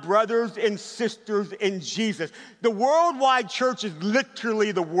with my brothers and sisters in Jesus. The worldwide church is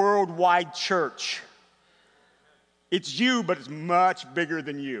literally the worldwide church. It's you, but it's much bigger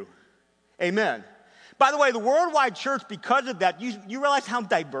than you. Amen. By the way, the worldwide church, because of that, you realize how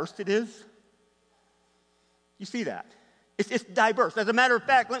diverse it is? You see that? It's diverse. As a matter of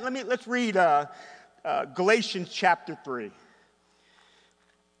fact, let's read Galatians chapter 3.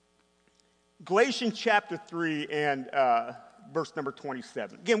 Galatians chapter 3 and verse number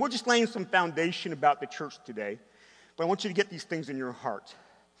 27. Again, we're just laying some foundation about the church today, but I want you to get these things in your heart.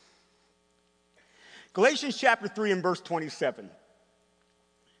 Galatians chapter 3 and verse 27.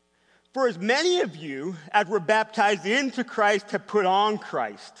 For as many of you as were baptized into Christ have put on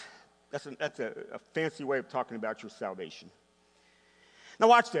Christ. That's a fancy way of talking about your salvation. Now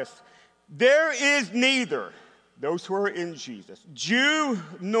watch this. There is neither, those who are in Jesus, Jew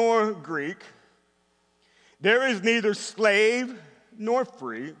nor Greek. There is neither slave nor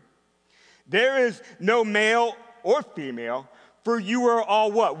free. There is no male or female, for you are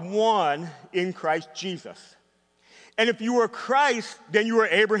all what? One in Christ Jesus. And if you are Christ, then you are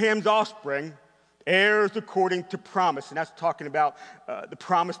Abraham's offspring, heirs according to promise. And that's talking about the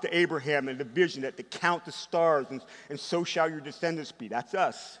promise to Abraham and the vision that to count the stars, and so shall your descendants be. That's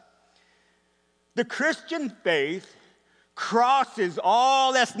us. The Christian faith crosses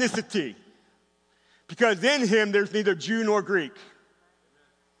all ethnicity because in him there's neither Jew nor Greek.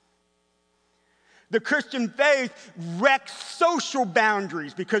 The Christian faith wrecks social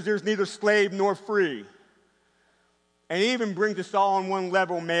boundaries because there's neither slave nor free. And even brings us all on one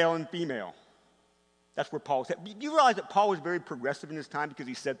level, male and female. That's where Paul said. Do you realize that Paul was very progressive in his time because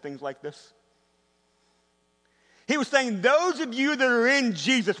he said things like this? He was saying, those of you that are in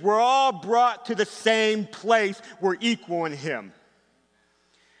Jesus, we're all brought to the same place. We're equal in him.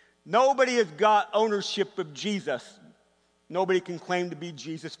 Nobody has got ownership of Jesus. Nobody can claim to be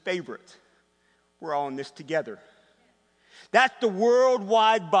Jesus' favorite. We're all in this together. That's the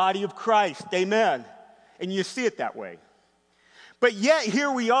worldwide body of Christ. Amen. And you see it that way. But yet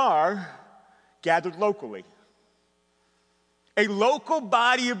here we are, gathered locally. A local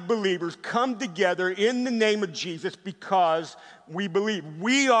body of believers come together in the name of Jesus because we believe.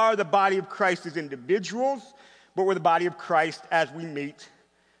 We are the body of Christ as individuals, but we're the body of Christ as we meet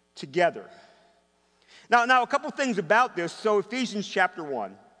together. Now a couple things about this. So Ephesians chapter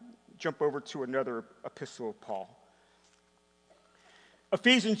 1. Jump over to another epistle of Paul.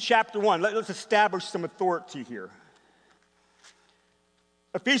 Ephesians chapter 1. Let's establish some authority here.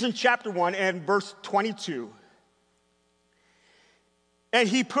 Ephesians chapter 1 and verse 22. And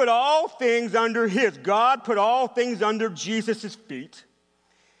he put all things under God put all things under Jesus' feet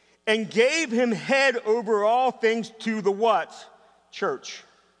and gave him head over all things to the what? Church.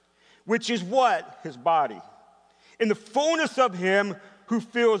 Which is what? His body. In the fullness of him who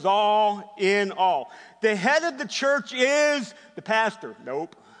fills all in all. The head of the church is the pastor.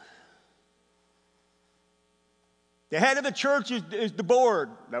 Nope. The head of the church is the board.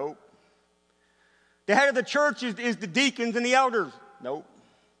 Nope. The head of the church is the deacons and the elders. Nope.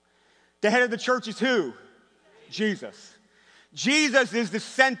 The head of the church is who? Jesus. Jesus is the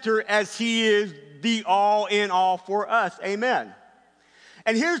center as he is the all in all for us. Amen.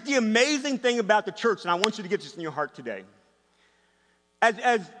 And here's the amazing thing about the church, and I want you to get this in your heart today.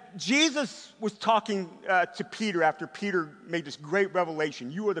 As Jesus was talking to Peter after Peter made this great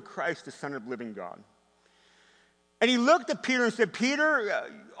revelation, you are the Christ, the Son of the living God. And he looked at Peter and said, Peter,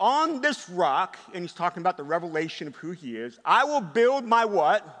 on this rock, and he's talking about the revelation of who he is, I will build my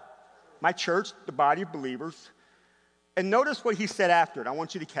what? My church, the body of believers. And notice what he said after it. I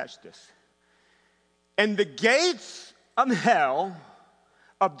want you to catch this. And the gates of hell,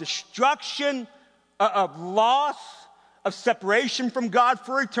 of destruction, of loss, of separation from God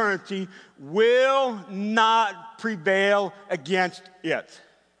for eternity, will not prevail against it.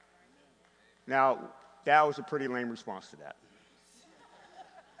 Now, that was a pretty lame response to that.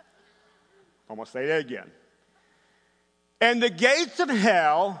 I'm going to say that again. And the gates of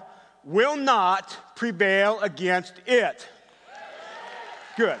hell will not prevail against it.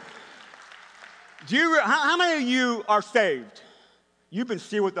 Good. How many of you are saved? You've been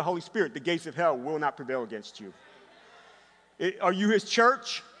sealed with the Holy Spirit. The gates of hell will not prevail against you. Are you his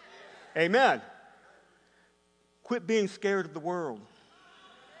church? Amen. Quit being scared of the world.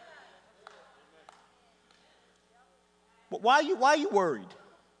 Why are you worried?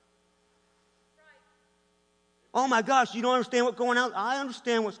 Oh my gosh, you don't understand what's going on? I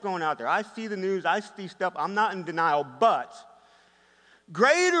understand what's going out there. I see the news, I see stuff. I'm not in denial, but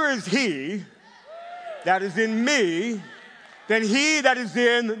greater is he that is in me than he that is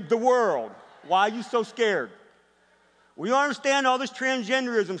in the world. Why are you so scared? We understand all this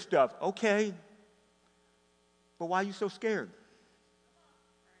transgenderism stuff. Okay. But why are you so scared?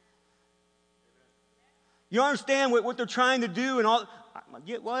 You understand what they're trying to do and all?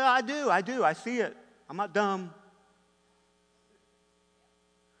 Well, I do. I see it. I'm not dumb.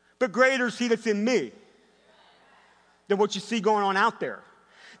 But greater is he that's in me than what you see going on out there.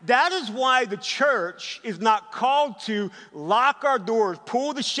 That is why the church is not called to lock our doors,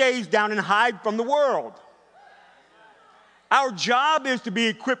 pull the shades down, and hide from the world. Our job is to be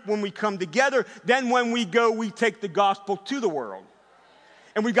equipped when we come together. Then when we go, we take the gospel to the world.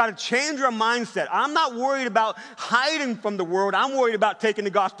 And we've got to change our mindset. I'm not worried about hiding from the world. I'm worried about taking the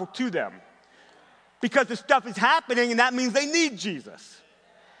gospel to them. Because the stuff is happening, and that means they need Jesus.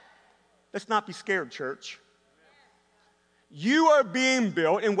 Let's not be scared, church. You are being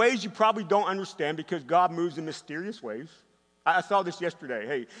built in ways you probably don't understand because God moves in mysterious ways. I saw this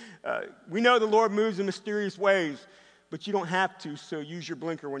yesterday. Hey, we know the Lord moves in mysterious ways, but you don't have to, so use your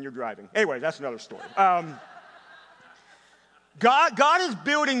blinker when you're driving. Anyway, that's another story. God is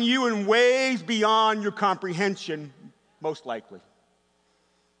building you in ways beyond your comprehension, most likely.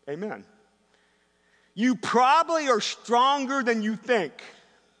 Amen. You probably are stronger than you think.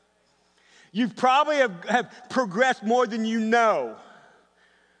 You probably have progressed more than you know.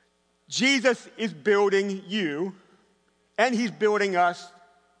 Jesus is building you, and he's building us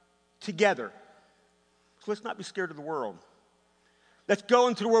together. So let's not be scared of the world. Let's go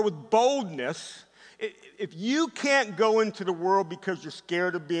into the world with boldness. If you can't go into the world because you're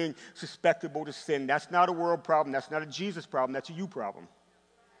scared of being susceptible to sin, that's not a world problem. That's not a Jesus problem. That's a you problem.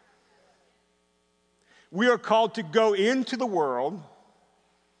 We are called to go into the world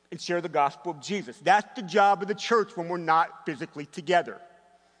and share the gospel of Jesus. That's the job of the church when we're not physically together.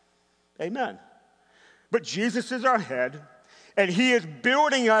 Amen. But Jesus is our head, and he is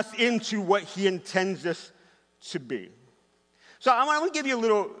building us into what he intends us to be. So I want to give you a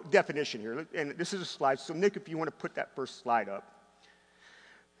little definition here, and this is a slide. So Nick, if you want to put that first slide up.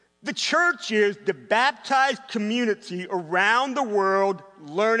 The church is the baptized community around the world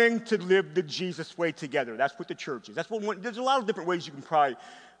learning to live the Jesus way together. That's what the church is. There's a lot of different ways you can probably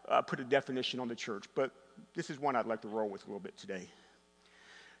put a definition on the church, but this is one I'd like to roll with a little bit today.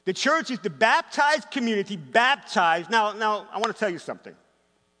 The church is the baptized community, baptized. Now, I want to tell you something.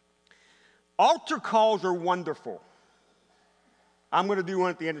 Altar calls are wonderful. I'm going to do one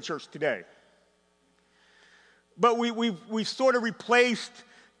at the end of church today. But we've sort of replaced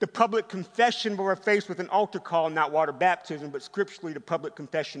the public confession of our faith with an altar call, not water baptism, but scripturally the public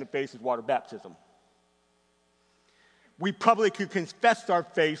confession of faith is water baptism. We publicly confess our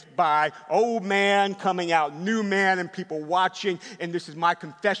faith by old man coming out, new man, and people watching, and this is my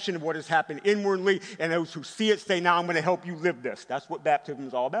confession of what has happened inwardly, and those who see it say, now I'm going to help you live this. That's what baptism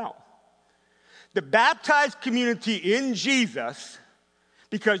is all about. The baptized community in Jesus,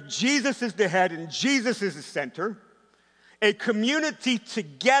 because Jesus is the head and Jesus is the center, a community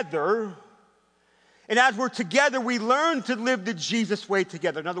together, and as we're together, we learn to live the Jesus way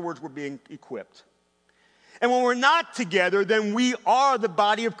together. In other words, we're being equipped. And when we're not together, then we are the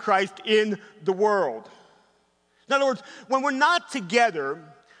body of Christ in the world. In other words, when we're not together,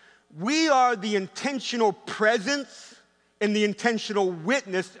 we are the intentional presence and the intentional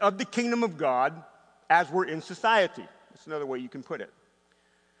witness of the kingdom of God as we're in society. That's another way you can put it.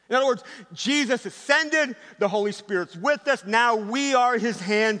 In other words, Jesus ascended, the Holy Spirit's with us. Now we are his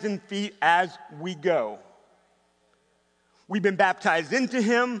hands and feet as we go. We've been baptized into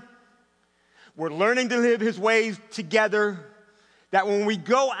him. We're learning to live his ways together. That when we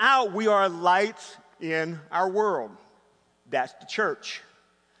go out, we are lights in our world. That's the church.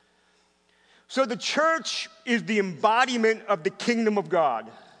 So the church is the embodiment of the kingdom of God.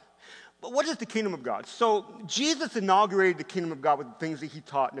 But what is the kingdom of God? So Jesus inaugurated the kingdom of God with the things that he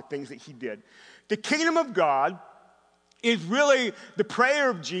taught and the things that he did. The kingdom of God is really the prayer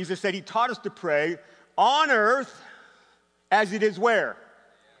of Jesus that he taught us to pray on earth as it is where?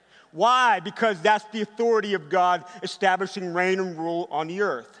 Why? Because that's the authority of God establishing reign and rule on the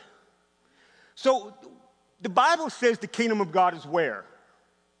earth. So the Bible says the kingdom of God is where?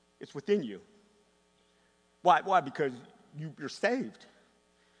 It's within you. Why? Because you're saved.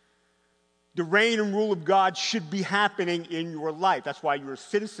 The reign and rule of God should be happening in your life. That's why you're a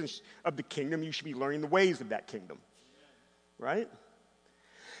citizen of the kingdom. You should be learning the ways of that kingdom. Right?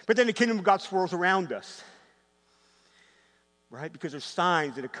 But then the kingdom of God swirls around us. Right? Because there's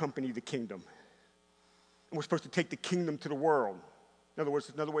signs that accompany the kingdom. And we're supposed to take the kingdom to the world. In other words,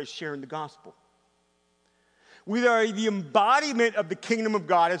 it's another way of sharing the gospel. We are the embodiment of the kingdom of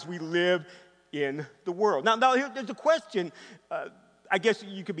God as we live in the world. Now here, there's a question I guess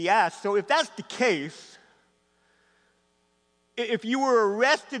you could be asked. So if that's the case, if you were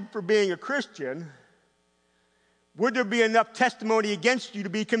arrested for being a Christian, would there be enough testimony against you to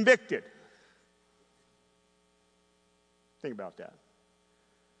be convicted? Think about that.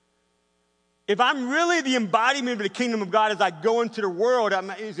 If I'm really the embodiment of the kingdom of God as I go into the world,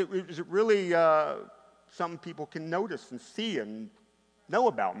 is it really something people can notice and see and know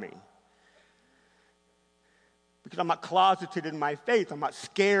about me? Because I'm not closeted in my faith. I'm not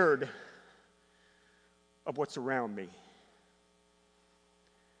scared of what's around me.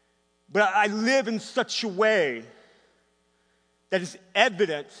 But I live in such a way that is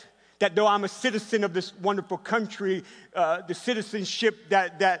evident that though I'm a citizen of this wonderful country, the citizenship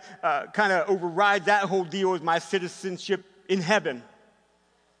that kind of overrides that whole deal is my citizenship in heaven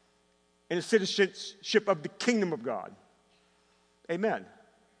and the citizenship of the kingdom of God. Amen.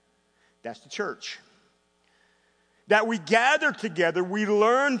 That's the church. That we gather together, we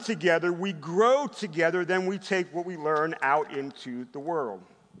learn together, we grow together, then we take what we learn out into the world.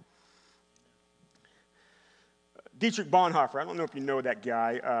 Dietrich Bonhoeffer, I don't know if you know that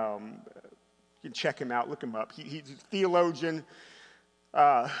guy. You can check him out, look him up. He's a theologian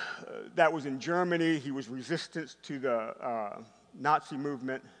that was in Germany. He was resistant to the Nazi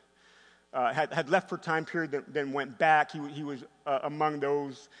movement. Had left for a time period, then went back. He was among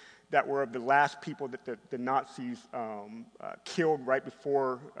those that were of the last people that the Nazis killed right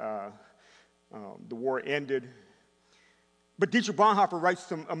before the war ended. But Dietrich Bonhoeffer writes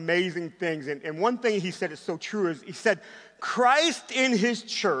some amazing things. And one thing he said is so true is he said, Christ in his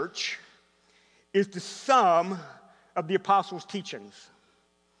church is the sum of the apostles' teachings.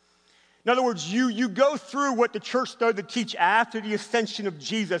 In other words, you go through what the church started to teach after the ascension of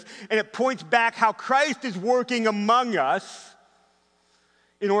Jesus, and it points back how Christ is working among us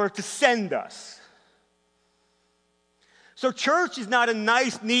in order to send us. So church is not a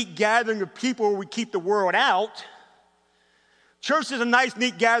nice, neat gathering of people where we keep the world out. Church is a nice,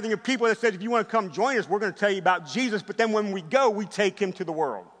 neat gathering of people that says, if you want to come join us, we're going to tell you about Jesus, but then when we go, we take him to the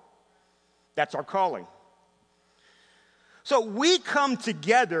world. That's our calling. So we come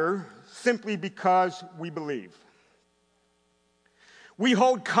together simply because we believe. We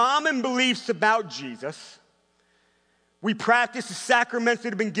hold common beliefs about Jesus. We practice the sacraments that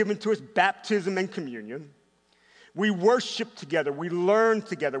have been given to us, baptism and communion. We worship together. We learn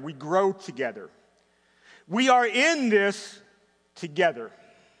together. We grow together. We are in this together.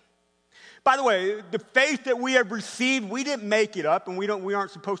 By the way, the faith that we have received, we didn't make it up, and we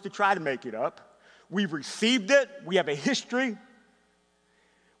aren't supposed to try to make it up. We've received it. We have a history.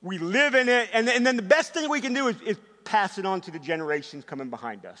 We live in it. And then the best thing we can do is pass it on to the generations coming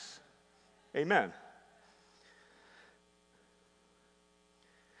behind us. Amen.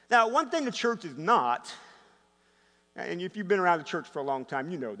 Now, one thing the church is not, and if you've been around the church for a long time,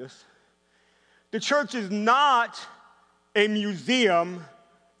 you know this. The church is not a museum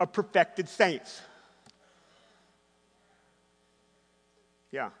of perfected saints.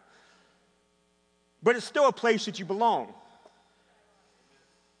 Yeah. But it's still a place that you belong.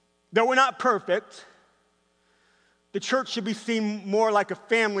 Though we're not perfect, the church should be seen more like a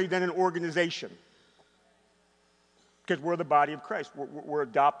family than an organization. because we're the body of Christ. We're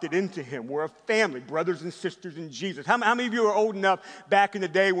adopted into him. We're a family, brothers and sisters in Jesus. How many of you are old enough back in the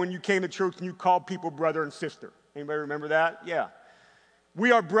day when you came to church and you called people brother and sister? Anybody remember that? Yeah.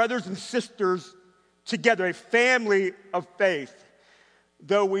 We are brothers and sisters together, a family of faith,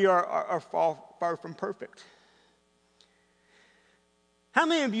 though we are far from perfect. How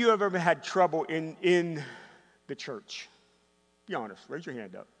many of you have ever had trouble in the church? Be honest. Raise your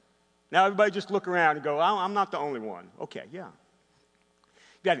hand up. Now, everybody just look around and go, I'm not the only one. Okay, yeah.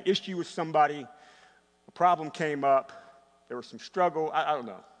 You had an issue with somebody, a problem came up, there was some struggle, I don't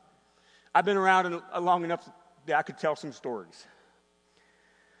know. I've been around long enough that I could tell some stories.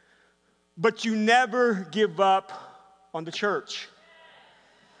 But you never give up on the church.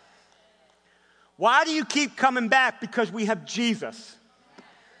 Why do you keep coming back? Because we have Jesus.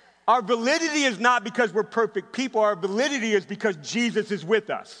 Our validity is not because we're perfect people. Our validity is because Jesus is with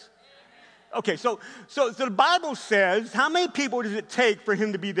us. Okay, so the Bible says, how many people does it take for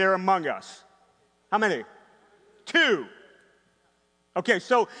him to be there among us? How many? 2. Okay,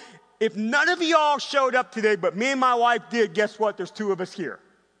 so if none of y'all showed up today, but me and my wife did, guess what? There's 2 of us here.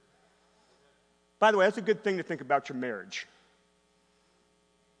 By the way, that's a good thing to think about your marriage.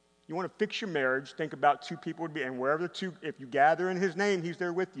 You want to fix your marriage, think about 2 people would be, and wherever the 2, if you gather in his name, he's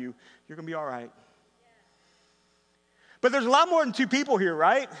there with you, you're going to be all right. But there's a lot more than 2 people here,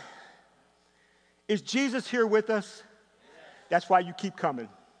 right? Is Jesus here with us? That's why you keep coming.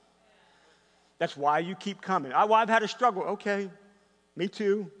 That's why you keep coming. I've had a struggle. Okay, me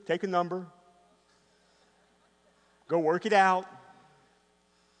too. Take a number. Go work it out.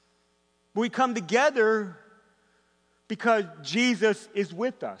 We come together because Jesus is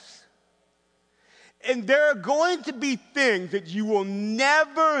with us. And there are going to be things that you will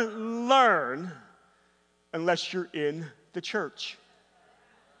never learn unless you're in the church.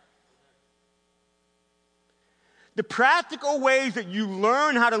 The practical ways that you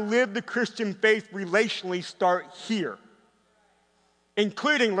learn how to live the Christian faith relationally start here,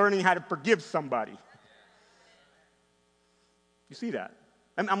 including learning how to forgive somebody. You see that?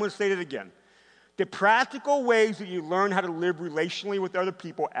 I'm going to say it again. The practical ways that you learn how to live relationally with other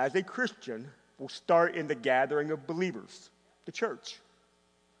people as a Christian will start in the gathering of believers, the church.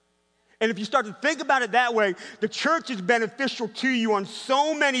 And if you start to think about it that way, the church is beneficial to you on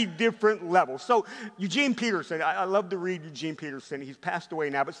so many different levels. So Eugene Peterson, I love to read Eugene Peterson. He's passed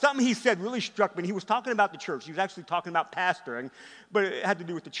away now, but something he said really struck me. He was talking about the church. He was actually talking about pastoring, but it had to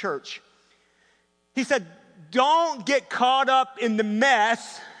do with the church. He said, don't get caught up in the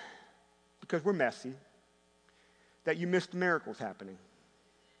mess, because we're messy, that you miss the miracles happening.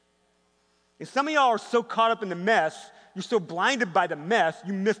 And some of y'all are so caught up in the mess, you're so blinded by the mess,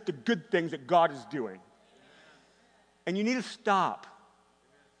 you miss the good things that God is doing. And you need to stop.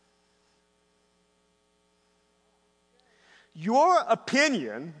 Your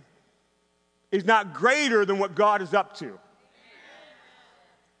opinion is not greater than what God is up to.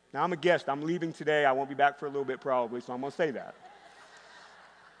 Now, I'm a guest. I'm leaving today. I won't be back for a little bit probably, so I'm going to say that.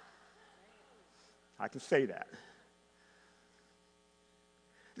 I can say that.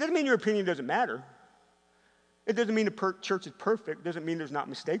 It doesn't mean your opinion doesn't matter. It doesn't mean the church is perfect. It doesn't mean there's not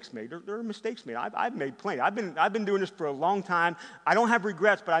mistakes made. There are mistakes made. I've made plenty. I've been doing this for a long time. I don't have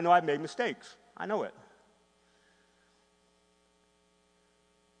regrets, but I know I've made mistakes. I know it.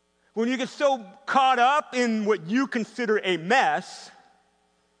 When you get so caught up in what you consider a mess,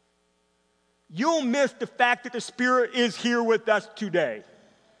 you'll miss the fact that the Spirit is here with us today.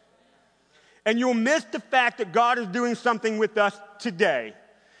 And you'll miss the fact that God is doing something with us today.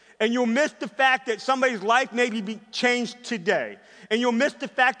 And you'll miss the fact that somebody's life may be changed today. And you'll miss the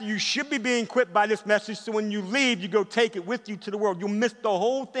fact that you should be being equipped by this message, so when you leave, you go take it with you to the world. You'll miss the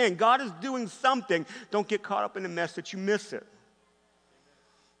whole thing. God is doing something. Don't get caught up in the mess that you miss it.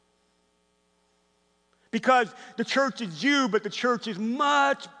 Because the church is you, but the church is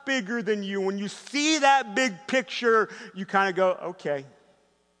much bigger than you. When you see that big picture, you kind of go, okay.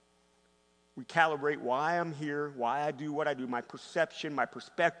 We calibrate why I'm here, why I do what I do, my perception, my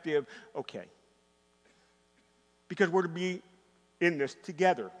perspective. Okay. Because we're to be in this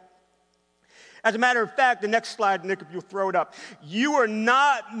together. As a matter of fact, the next slide, Nick, if you'll throw it up. You are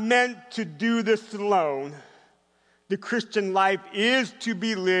not meant to do this alone. The Christian life is to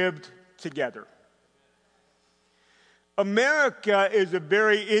be lived together. America is a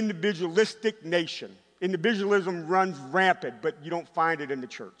very individualistic nation. Individualism runs rampant, but you don't find it in the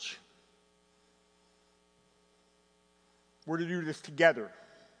church. We're to do this together.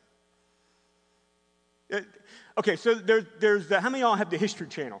 Okay, so there's how many of y'all have the History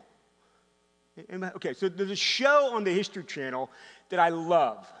Channel? Okay, so there's a show on the History Channel that I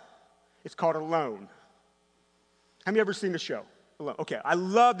love. It's called Alone. Have you ever seen the show Alone? Okay, I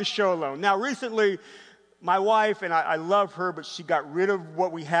love the show Alone. Now, recently, my wife, and I love her, but she got rid of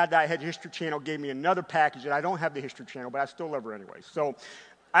what we had. I had History Channel, gave me another package, and I don't have the History Channel, but I still love her anyway. So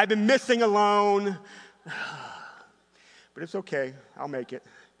I've been missing Alone, but it's okay. I'll make it.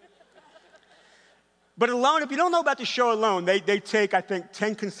 But Alone, if you don't know about the show Alone, they take, I think,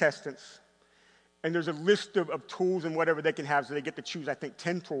 10 contestants, and there's a list of tools and whatever they can have, so they get to choose, I think,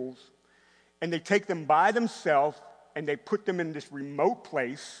 10 tools, and they take them by themselves, and they put them in this remote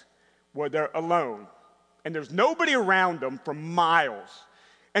place where they're alone. And there's nobody around them for miles.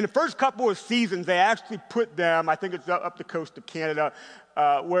 And the first couple of seasons, they actually put them, I think it's up the coast of Canada,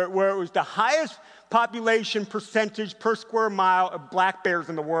 where it was the highest population percentage per square mile of black bears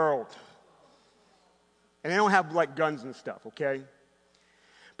in the world. And they don't have, like, guns and stuff, okay?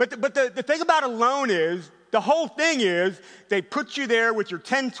 But the thing about Alone is, the whole thing is, they put you there with your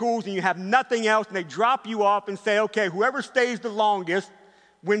 10 tools and you have nothing else, and they drop you off and say, okay, whoever stays the longest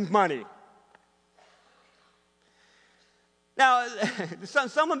wins money. Now,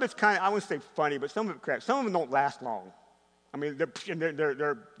 some of it's kind of, I wouldn't say funny, but some of it crap. Some of them don't last long. I mean,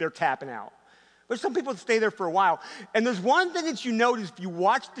 they're tapping out. But some people stay there for a while. And there's one thing that you notice if you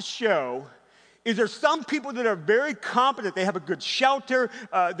watch the show, is there's some people that are very competent. They have a good shelter.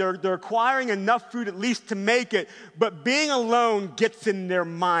 They're acquiring enough food at least to make it. But being alone gets in their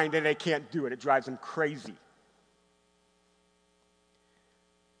mind and they can't do it. It drives them crazy.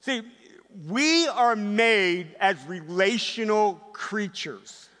 See, we are made as relational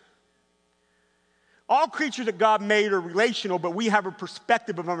creatures. All creatures that God made are relational, but we have a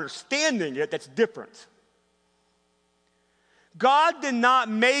perspective of understanding it that's different. God did not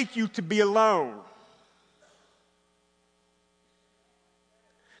make you to be alone.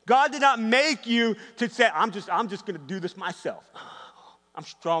 God did not make you to say, I'm just going to do this myself. I'm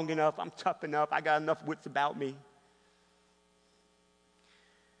strong enough. I'm tough enough. I got enough wits about me.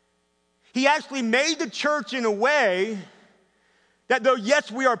 He actually made the church in a way that though, yes,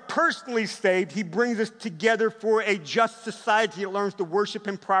 we are personally saved, he brings us together for a just society that learns to worship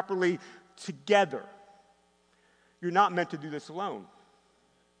him properly together. You're not meant to do this alone.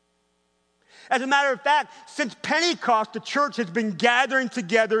 As a matter of fact, since Pentecost, the church has been gathering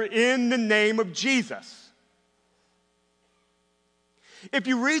together in the name of Jesus. If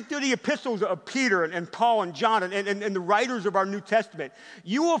you read through the epistles of Peter and Paul and John and the writers of our New Testament,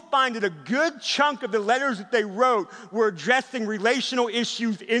 you will find that a good chunk of the letters that they wrote were addressing relational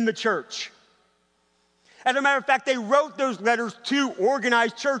issues in the church. As a matter of fact, they wrote those letters to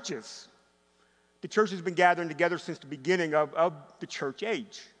organized churches. The church has been gathering together since the beginning of the church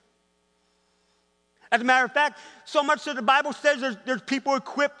age. As a matter of fact, so much that the Bible says there's people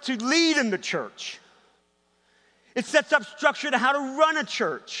equipped to lead in the church. It sets up structure to how to run a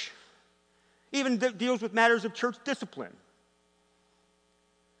church. Even deals with matters of church discipline.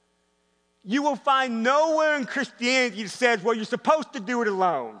 You will find nowhere in Christianity that says, well, you're supposed to do it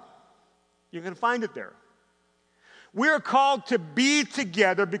alone. You're going to find it there. We're called to be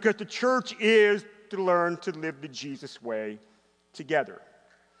together because the church is to learn to live the Jesus way together.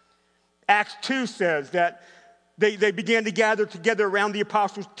 Acts 2 says that they began to gather together around the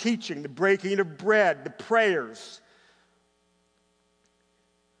apostles' teaching, the breaking of bread, the prayers.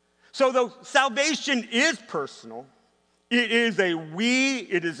 So though salvation is personal, it is a we,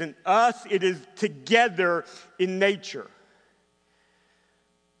 it is an us, it is together in nature.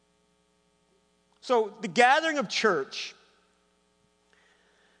 So the gathering of church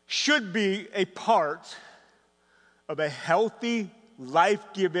should be a part of a healthy,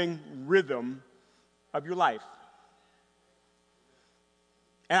 life-giving rhythm of your life.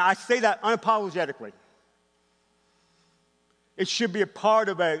 And I say that unapologetically. It should be a part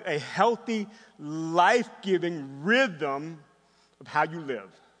of a healthy, life-giving rhythm of how you live.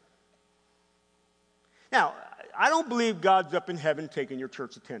 Now, I don't believe God's up in heaven taking your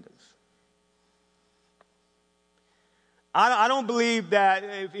church attendance. I don't believe that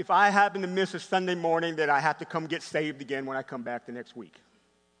if I happen to miss a Sunday morning that I have to come get saved again when I come back the next week.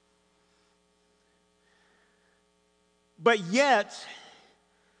 But yet,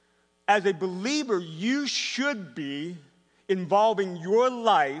 as a believer, you should be involving your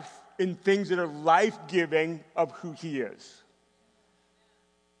life in things that are life-giving of who he is.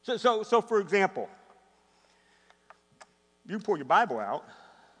 So for example, you pull your Bible out.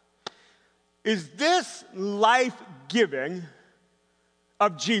 Is this life-giving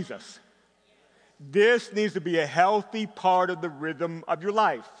of Jesus? This needs to be a healthy part of the rhythm of your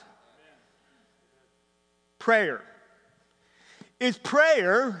life. Prayer. Is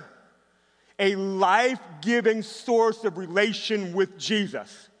prayer a life-giving source of relation with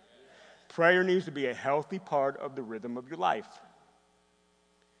Jesus? Prayer needs to be a healthy part of the rhythm of your life.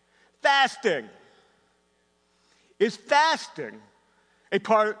 Fasting. Is fasting a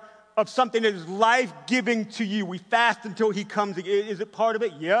part of something that is life-giving to you? We fast until he comes. Is it part of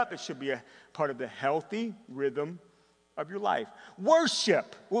it? Yep, it should be a part of the healthy rhythm of your life.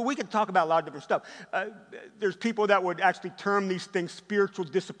 Worship. Well, we could talk about a lot of different stuff. There's people that would actually term these things spiritual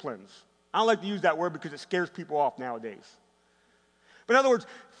disciplines. I don't like to use that word because it scares people off nowadays. But in other words,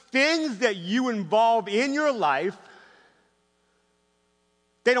 things that you involve in your life,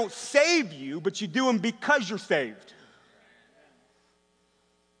 they don't save you, but you do them because you're saved.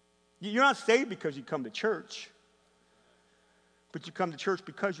 You're not saved because you come to church, but you come to church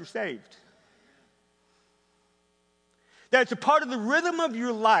because you're saved. That it's a part of the rhythm of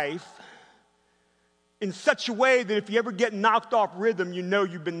your life in such a way that if you ever get knocked off rhythm, you know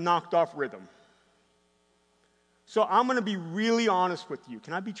you've been knocked off rhythm. So I'm going to be really honest with you.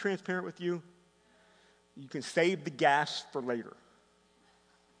 Can I be transparent with you? You can save the gas for later.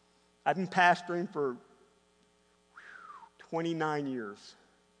 I've been pastoring for 29 years.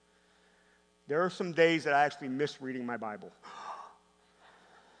 There are some days that I actually miss reading my Bible.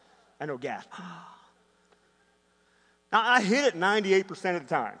 I know, gas. Now, I hit it 98% of the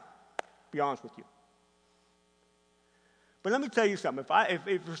time, to be honest with you. But let me tell you something.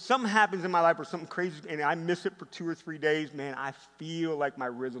 If something happens in my life or something crazy and I miss it for 2 or 3 days, man, I feel like my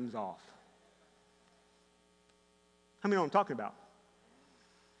rhythm's off. How many know what I'm talking about?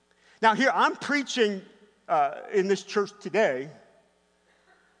 Now, here, I'm preaching in this church today,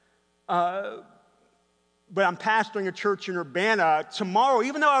 but I'm pastoring a church in Urbana. Tomorrow,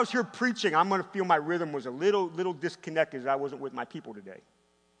 even though I was here preaching, I'm going to feel my rhythm was a little disconnected as I wasn't with my people today.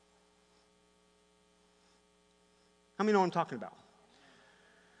 How many know what I'm talking about?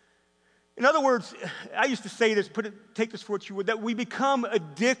 In other words, I used to say this, take this for what you would, that we become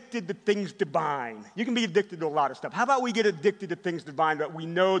addicted to things divine. You can be addicted to a lot of stuff. How about we get addicted to things divine that we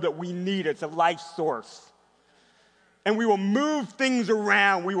know that we need? It's a life source. And we will move things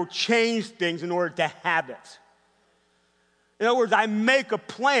around. We will change things in order to have it. In other words, I make a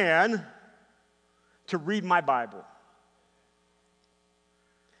plan to read my Bible.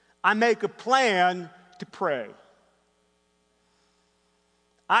 I make a plan to pray.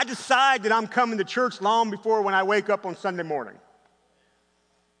 I decide that I'm coming to church long before when I wake up on Sunday morning.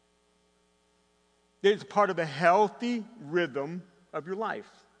 It's part of the healthy rhythm of your life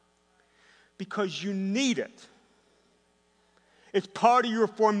because you need it. It's part of your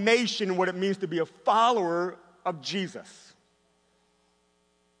formation and what it means to be a follower of Jesus.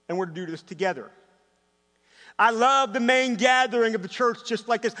 And we're to do this together. I love the main gathering of the church just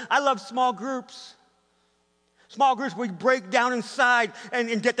like this. I love small groups. Small groups, we break down inside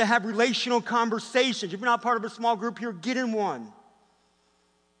and get to have relational conversations. If you're not part of a small group here, get in one.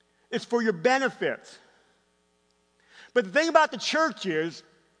 It's for your benefit. But the thing about the church is,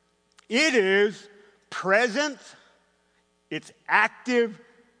 it is present, it's active,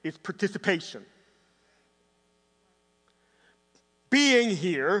 it's participation. Being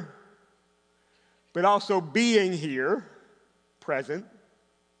here, but also being here, present,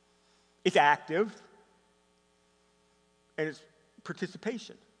 it's active, and it's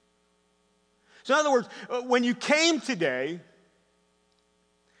participation. So in other words, when you came today,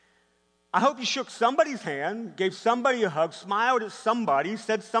 I hope you shook somebody's hand, gave somebody a hug, smiled at somebody,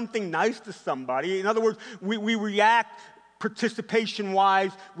 said something nice to somebody. In other words, we react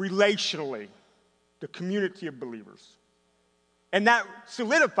participation-wise, relationally, the community of believers. And that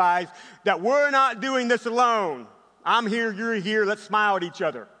solidifies that we're not doing this alone. I'm here, you're here, let's smile at each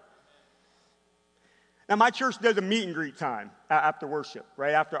other. Now, my church does a meet and greet time after worship.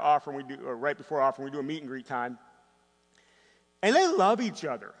 Right after offering, or right before offering, we do a meet and greet time. And they love each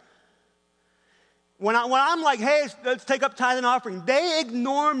other. When I'm like, hey, let's take up tithe and offering, they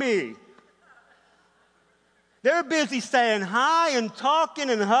ignore me. They're busy saying hi and talking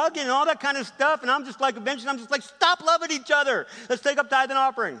and hugging and all that kind of stuff. And I'm just like, eventually, I'm just like, stop loving each other. Let's take up tithe and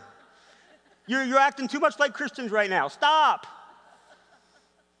offering. You're acting too much like Christians right now. Stop.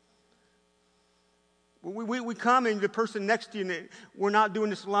 We come and the person next to you, and we're not doing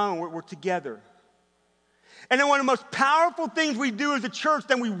this alone. We're together. And then one of the most powerful things we do as a church,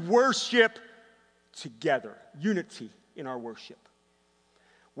 then we worship together. Unity in our worship.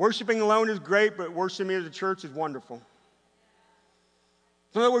 Worshiping alone is great, but worshiping as a church is wonderful.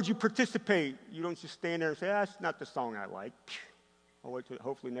 So in other words, you participate. You don't just stand there and say, that's not the song I like. I'll wait till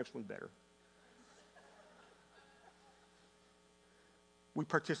hopefully the next one's better. We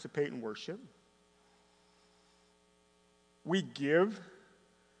participate in worship. We give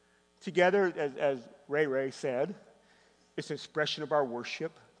together, as Ray said. It's an expression of our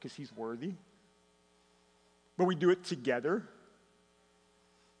worship because he's worthy. But we do it together.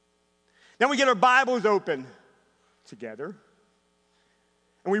 Then we get our Bibles open together.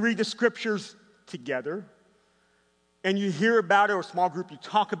 And we read the scriptures together. And you hear about it, or a small group, you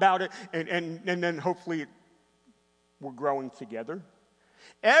talk about it, and then hopefully we're growing together.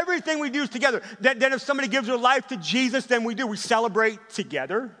 Everything we do is together. Then if somebody gives their life to Jesus, then we do. We celebrate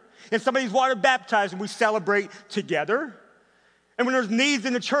together. If somebody's water baptized, we celebrate together. And when there's needs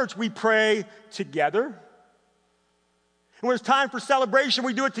in the church, we pray together. And when it's time for celebration,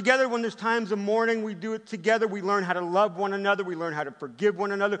 we do it together. When there's times of mourning, we do it together. We learn how to love one another. We learn how to forgive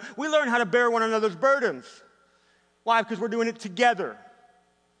one another. We learn how to bear one another's burdens. Why? Because we're doing it together.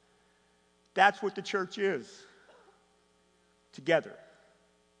 That's what the church is. Together.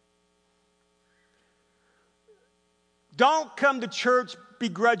 Don't come to church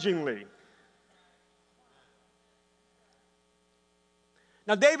begrudgingly.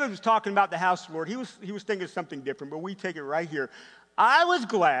 Now, David was talking about the house of the Lord. He was thinking of something different, but we take it right here. I was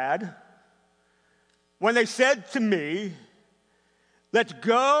glad when they said to me, let's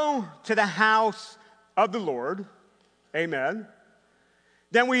go to the house of the Lord. Amen.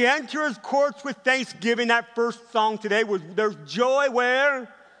 Then we enter his courts with thanksgiving. That first song today was, there's joy where?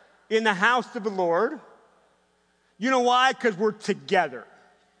 In the house of the Lord. You know why? Because we're together.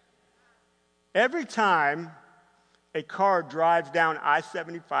 Every time a car drives down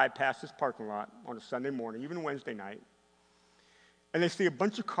I-75 past this parking lot on a Sunday morning, even Wednesday night, and they see a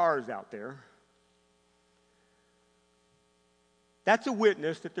bunch of cars out there, that's a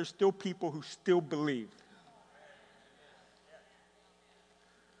witness that there's still people who still believe.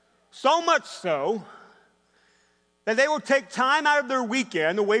 So much so that they will take time out of their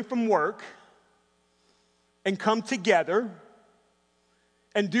weekend away from work and come together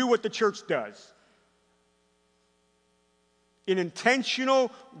and do what the church does. An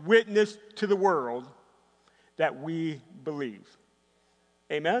intentional witness to the world that we believe.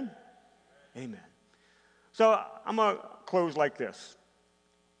 Amen? Amen. So I'm going to close like this.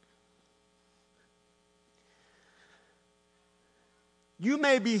 You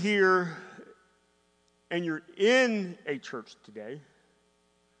may be here and you're in a church today,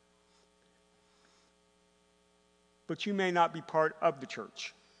 but you may not be part of the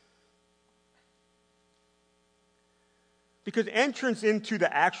church. Because entrance into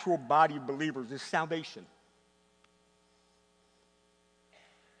the actual body of believers is salvation.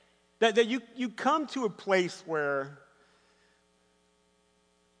 That you come to a place where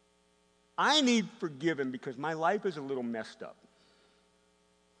I need forgiven because my life is a little messed up.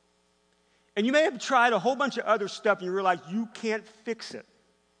 And you may have tried a whole bunch of other stuff and you realize you can't fix it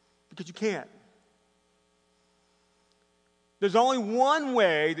because you can't. There's only one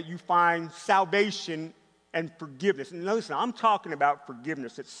way that you find salvation and forgiveness. And listen, I'm talking about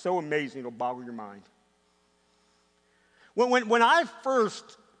forgiveness. It's so amazing, it'll boggle your mind. When I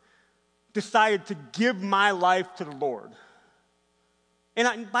first decided to give my life to the Lord,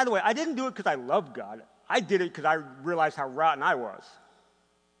 and by the way, I didn't do it because I loved God. I did it because I realized how rotten I was.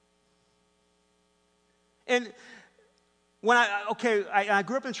 And when I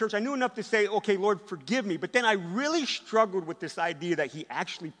grew up in the church, I knew enough to say, okay, Lord, forgive me. But then I really struggled with this idea that he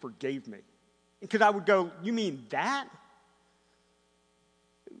actually forgave me. Because I would go, you mean that?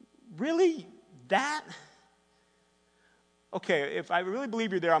 Really? That? Okay, if I really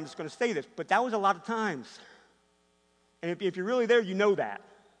believe you're there, I'm just going to say this. But that was a lot of times. And if you're really there, you know that.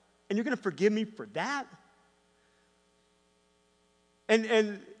 And you're going to forgive me for that?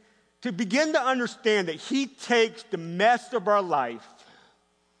 And to begin to understand that he takes the mess of our life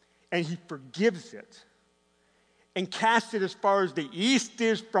and he forgives it and casts it as far as the east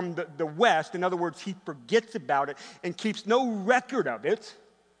is from the west. In other words, he forgets about it and keeps no record of it.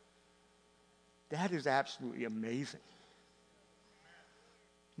 That is absolutely amazing.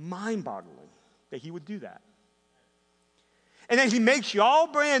 Mind-boggling that he would do that. And then he makes you all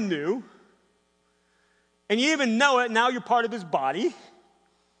brand new, and you even know it, now you're part of his body,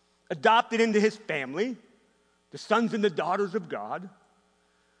 adopted into his family, the sons and the daughters of God.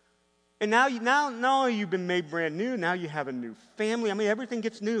 And now you've been made brand new. Now you have a new family. I mean, everything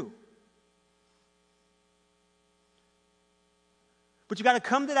gets new. But you got to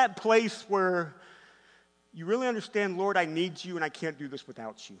come to that place where you really understand, Lord, I need you and I can't do this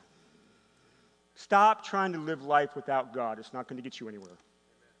without you. Stop trying to live life without God. It's not going to get you anywhere.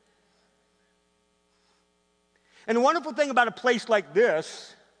 And the wonderful thing about a place like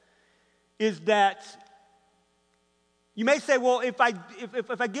this is that you may say, well, if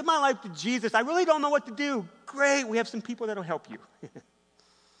I give my life to Jesus, I really don't know what to do. Great, we have some people that will help you.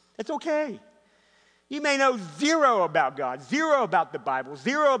 It's okay. You may know zero about God, zero about the Bible,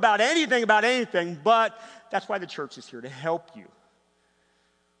 zero about anything, but that's why the church is here, to help you. And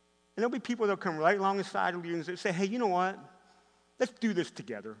there'll be people that will come right alongside of you and say, hey, you know what? Let's do this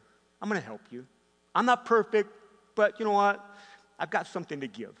together. I'm going to help you. I'm not perfect, but you know what? I've got something to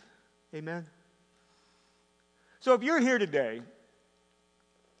give. Amen? So if you're here today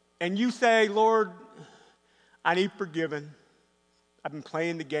and you say, Lord, I need forgiven. I've been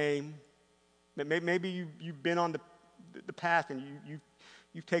playing the game. Maybe you've been on the path and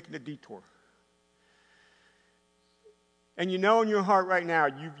you've taken the detour. And you know in your heart right now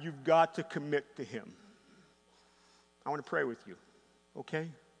you've got to commit to him. I want to pray with you, okay?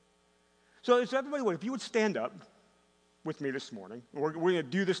 So everybody, if you would stand up with me this morning. We're going to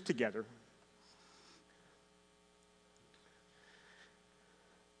do this together.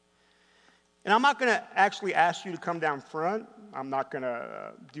 And I'm not going to actually ask you to come down front. I'm not going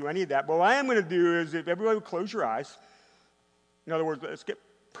to do any of that. But what I am going to do is if everybody would close your eyes. In other words, let's get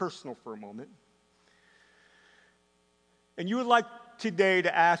personal for a moment. And you would like today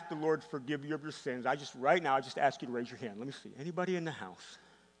to ask the Lord to forgive you of your sins. Right now, I just ask you to raise your hand. Let me see. Anybody in the house?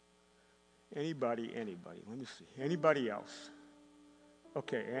 Anybody. Let me see. Anybody else?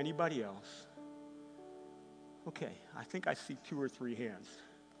 Okay, anybody else? Okay, I think I see 2 or 3 hands.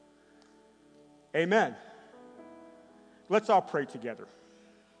 Amen. Let's all pray together.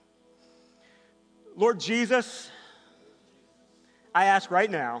 Lord Jesus, I ask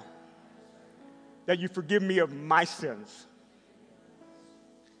right now that you forgive me of my sins.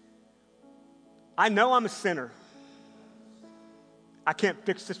 I know I'm a sinner. I can't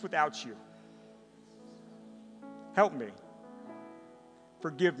fix this without you. Help me.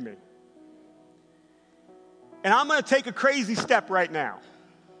 Forgive me. And I'm going to take a crazy step right now.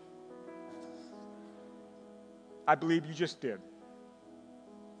 I believe you just did.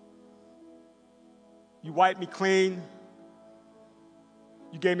 You wiped me clean.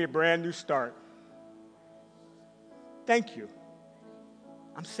 You gave me a brand new start. Thank you.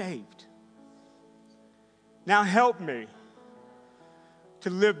 I'm saved. Now help me to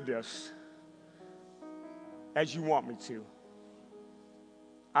live this as you want me to.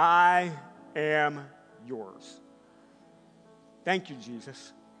 I am yours. Thank you,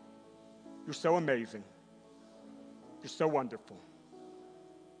 Jesus. You're so amazing. You're so wonderful.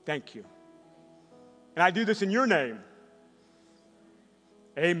 Thank you. And I do this in your name.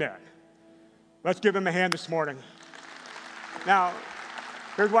 Amen. Let's give him a hand this morning. Now,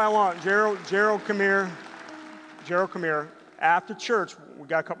 here's what I want. Gerald, come here. Gerald, come here. After church, we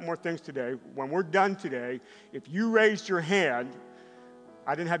got a couple more things today. When we're done today, if you raised your hand,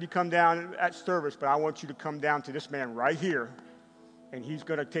 I didn't have you come down at service, but I want you to come down to this man right here, and he's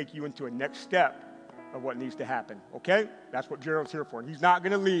going to take you into a next step of what needs to happen, okay? That's what Gerald's here for. And he's not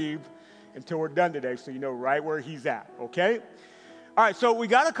going to leave until we're done today, so you know right where he's at, okay? All right, so we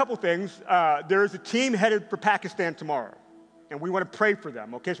got a couple things. There's a team headed for Pakistan tomorrow, and we want to pray for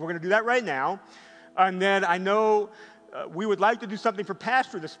them, okay? So we're going to do that right now. And then I know we would like to do something for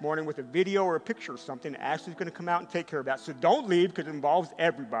Pastor this morning with a video or a picture or something. Ashley's going to come out and take care of that. So don't leave because it involves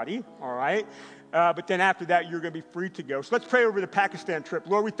everybody, all right? But then after that, you're going to be free to go. So let's pray over the Pakistan trip.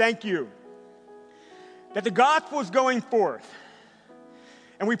 Lord, we thank you that the gospel is going forth.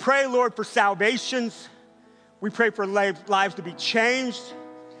 And we pray, Lord, for salvations. We pray for lives to be changed.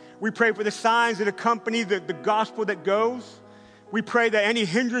 We pray for the signs that accompany the gospel that goes. We pray that any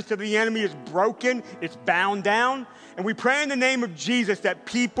hindrance of the enemy is broken, it's bound down. And we pray in the name of Jesus that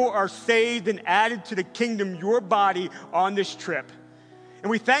people are saved and added to the kingdom, your body, on this trip.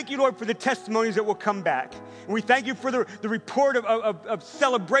 And we thank you, Lord, for the testimonies that will come back. And we thank you for the report of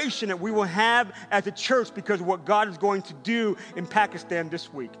celebration that we will have as a church because of what God is going to do in Pakistan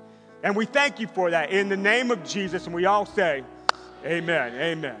this week. And we thank you for that in the name of Jesus. And we all say, amen,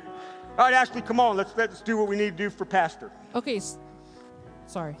 amen. All right, Ashley, come on. Let's do what we need to do for Pastor. Okay,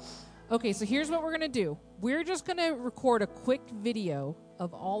 sorry. Okay, so here's what we're going to do. We're just going to record a quick video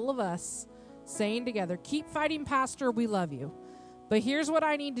of all of us saying together, keep fighting, Pastor, we love you. But here's what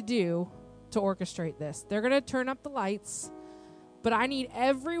I need to do to orchestrate this. They're going to turn up the lights, but I need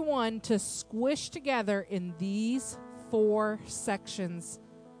everyone to squish together in these 4 sections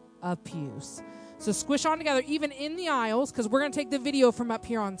of pews. So squish on together, even in the aisles, because we're going to take the video from up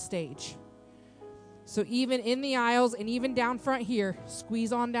here on stage. So even in the aisles and even down front here,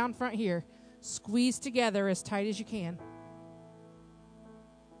 squeeze on down front here. Squeeze together as tight as you can.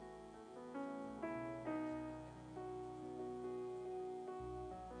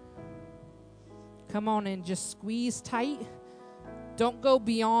 Come on and just squeeze tight. Don't go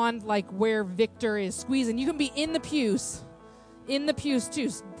beyond like where Victor is squeezing. You can be in the pews. In the pews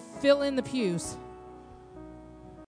too. Fill in the pews.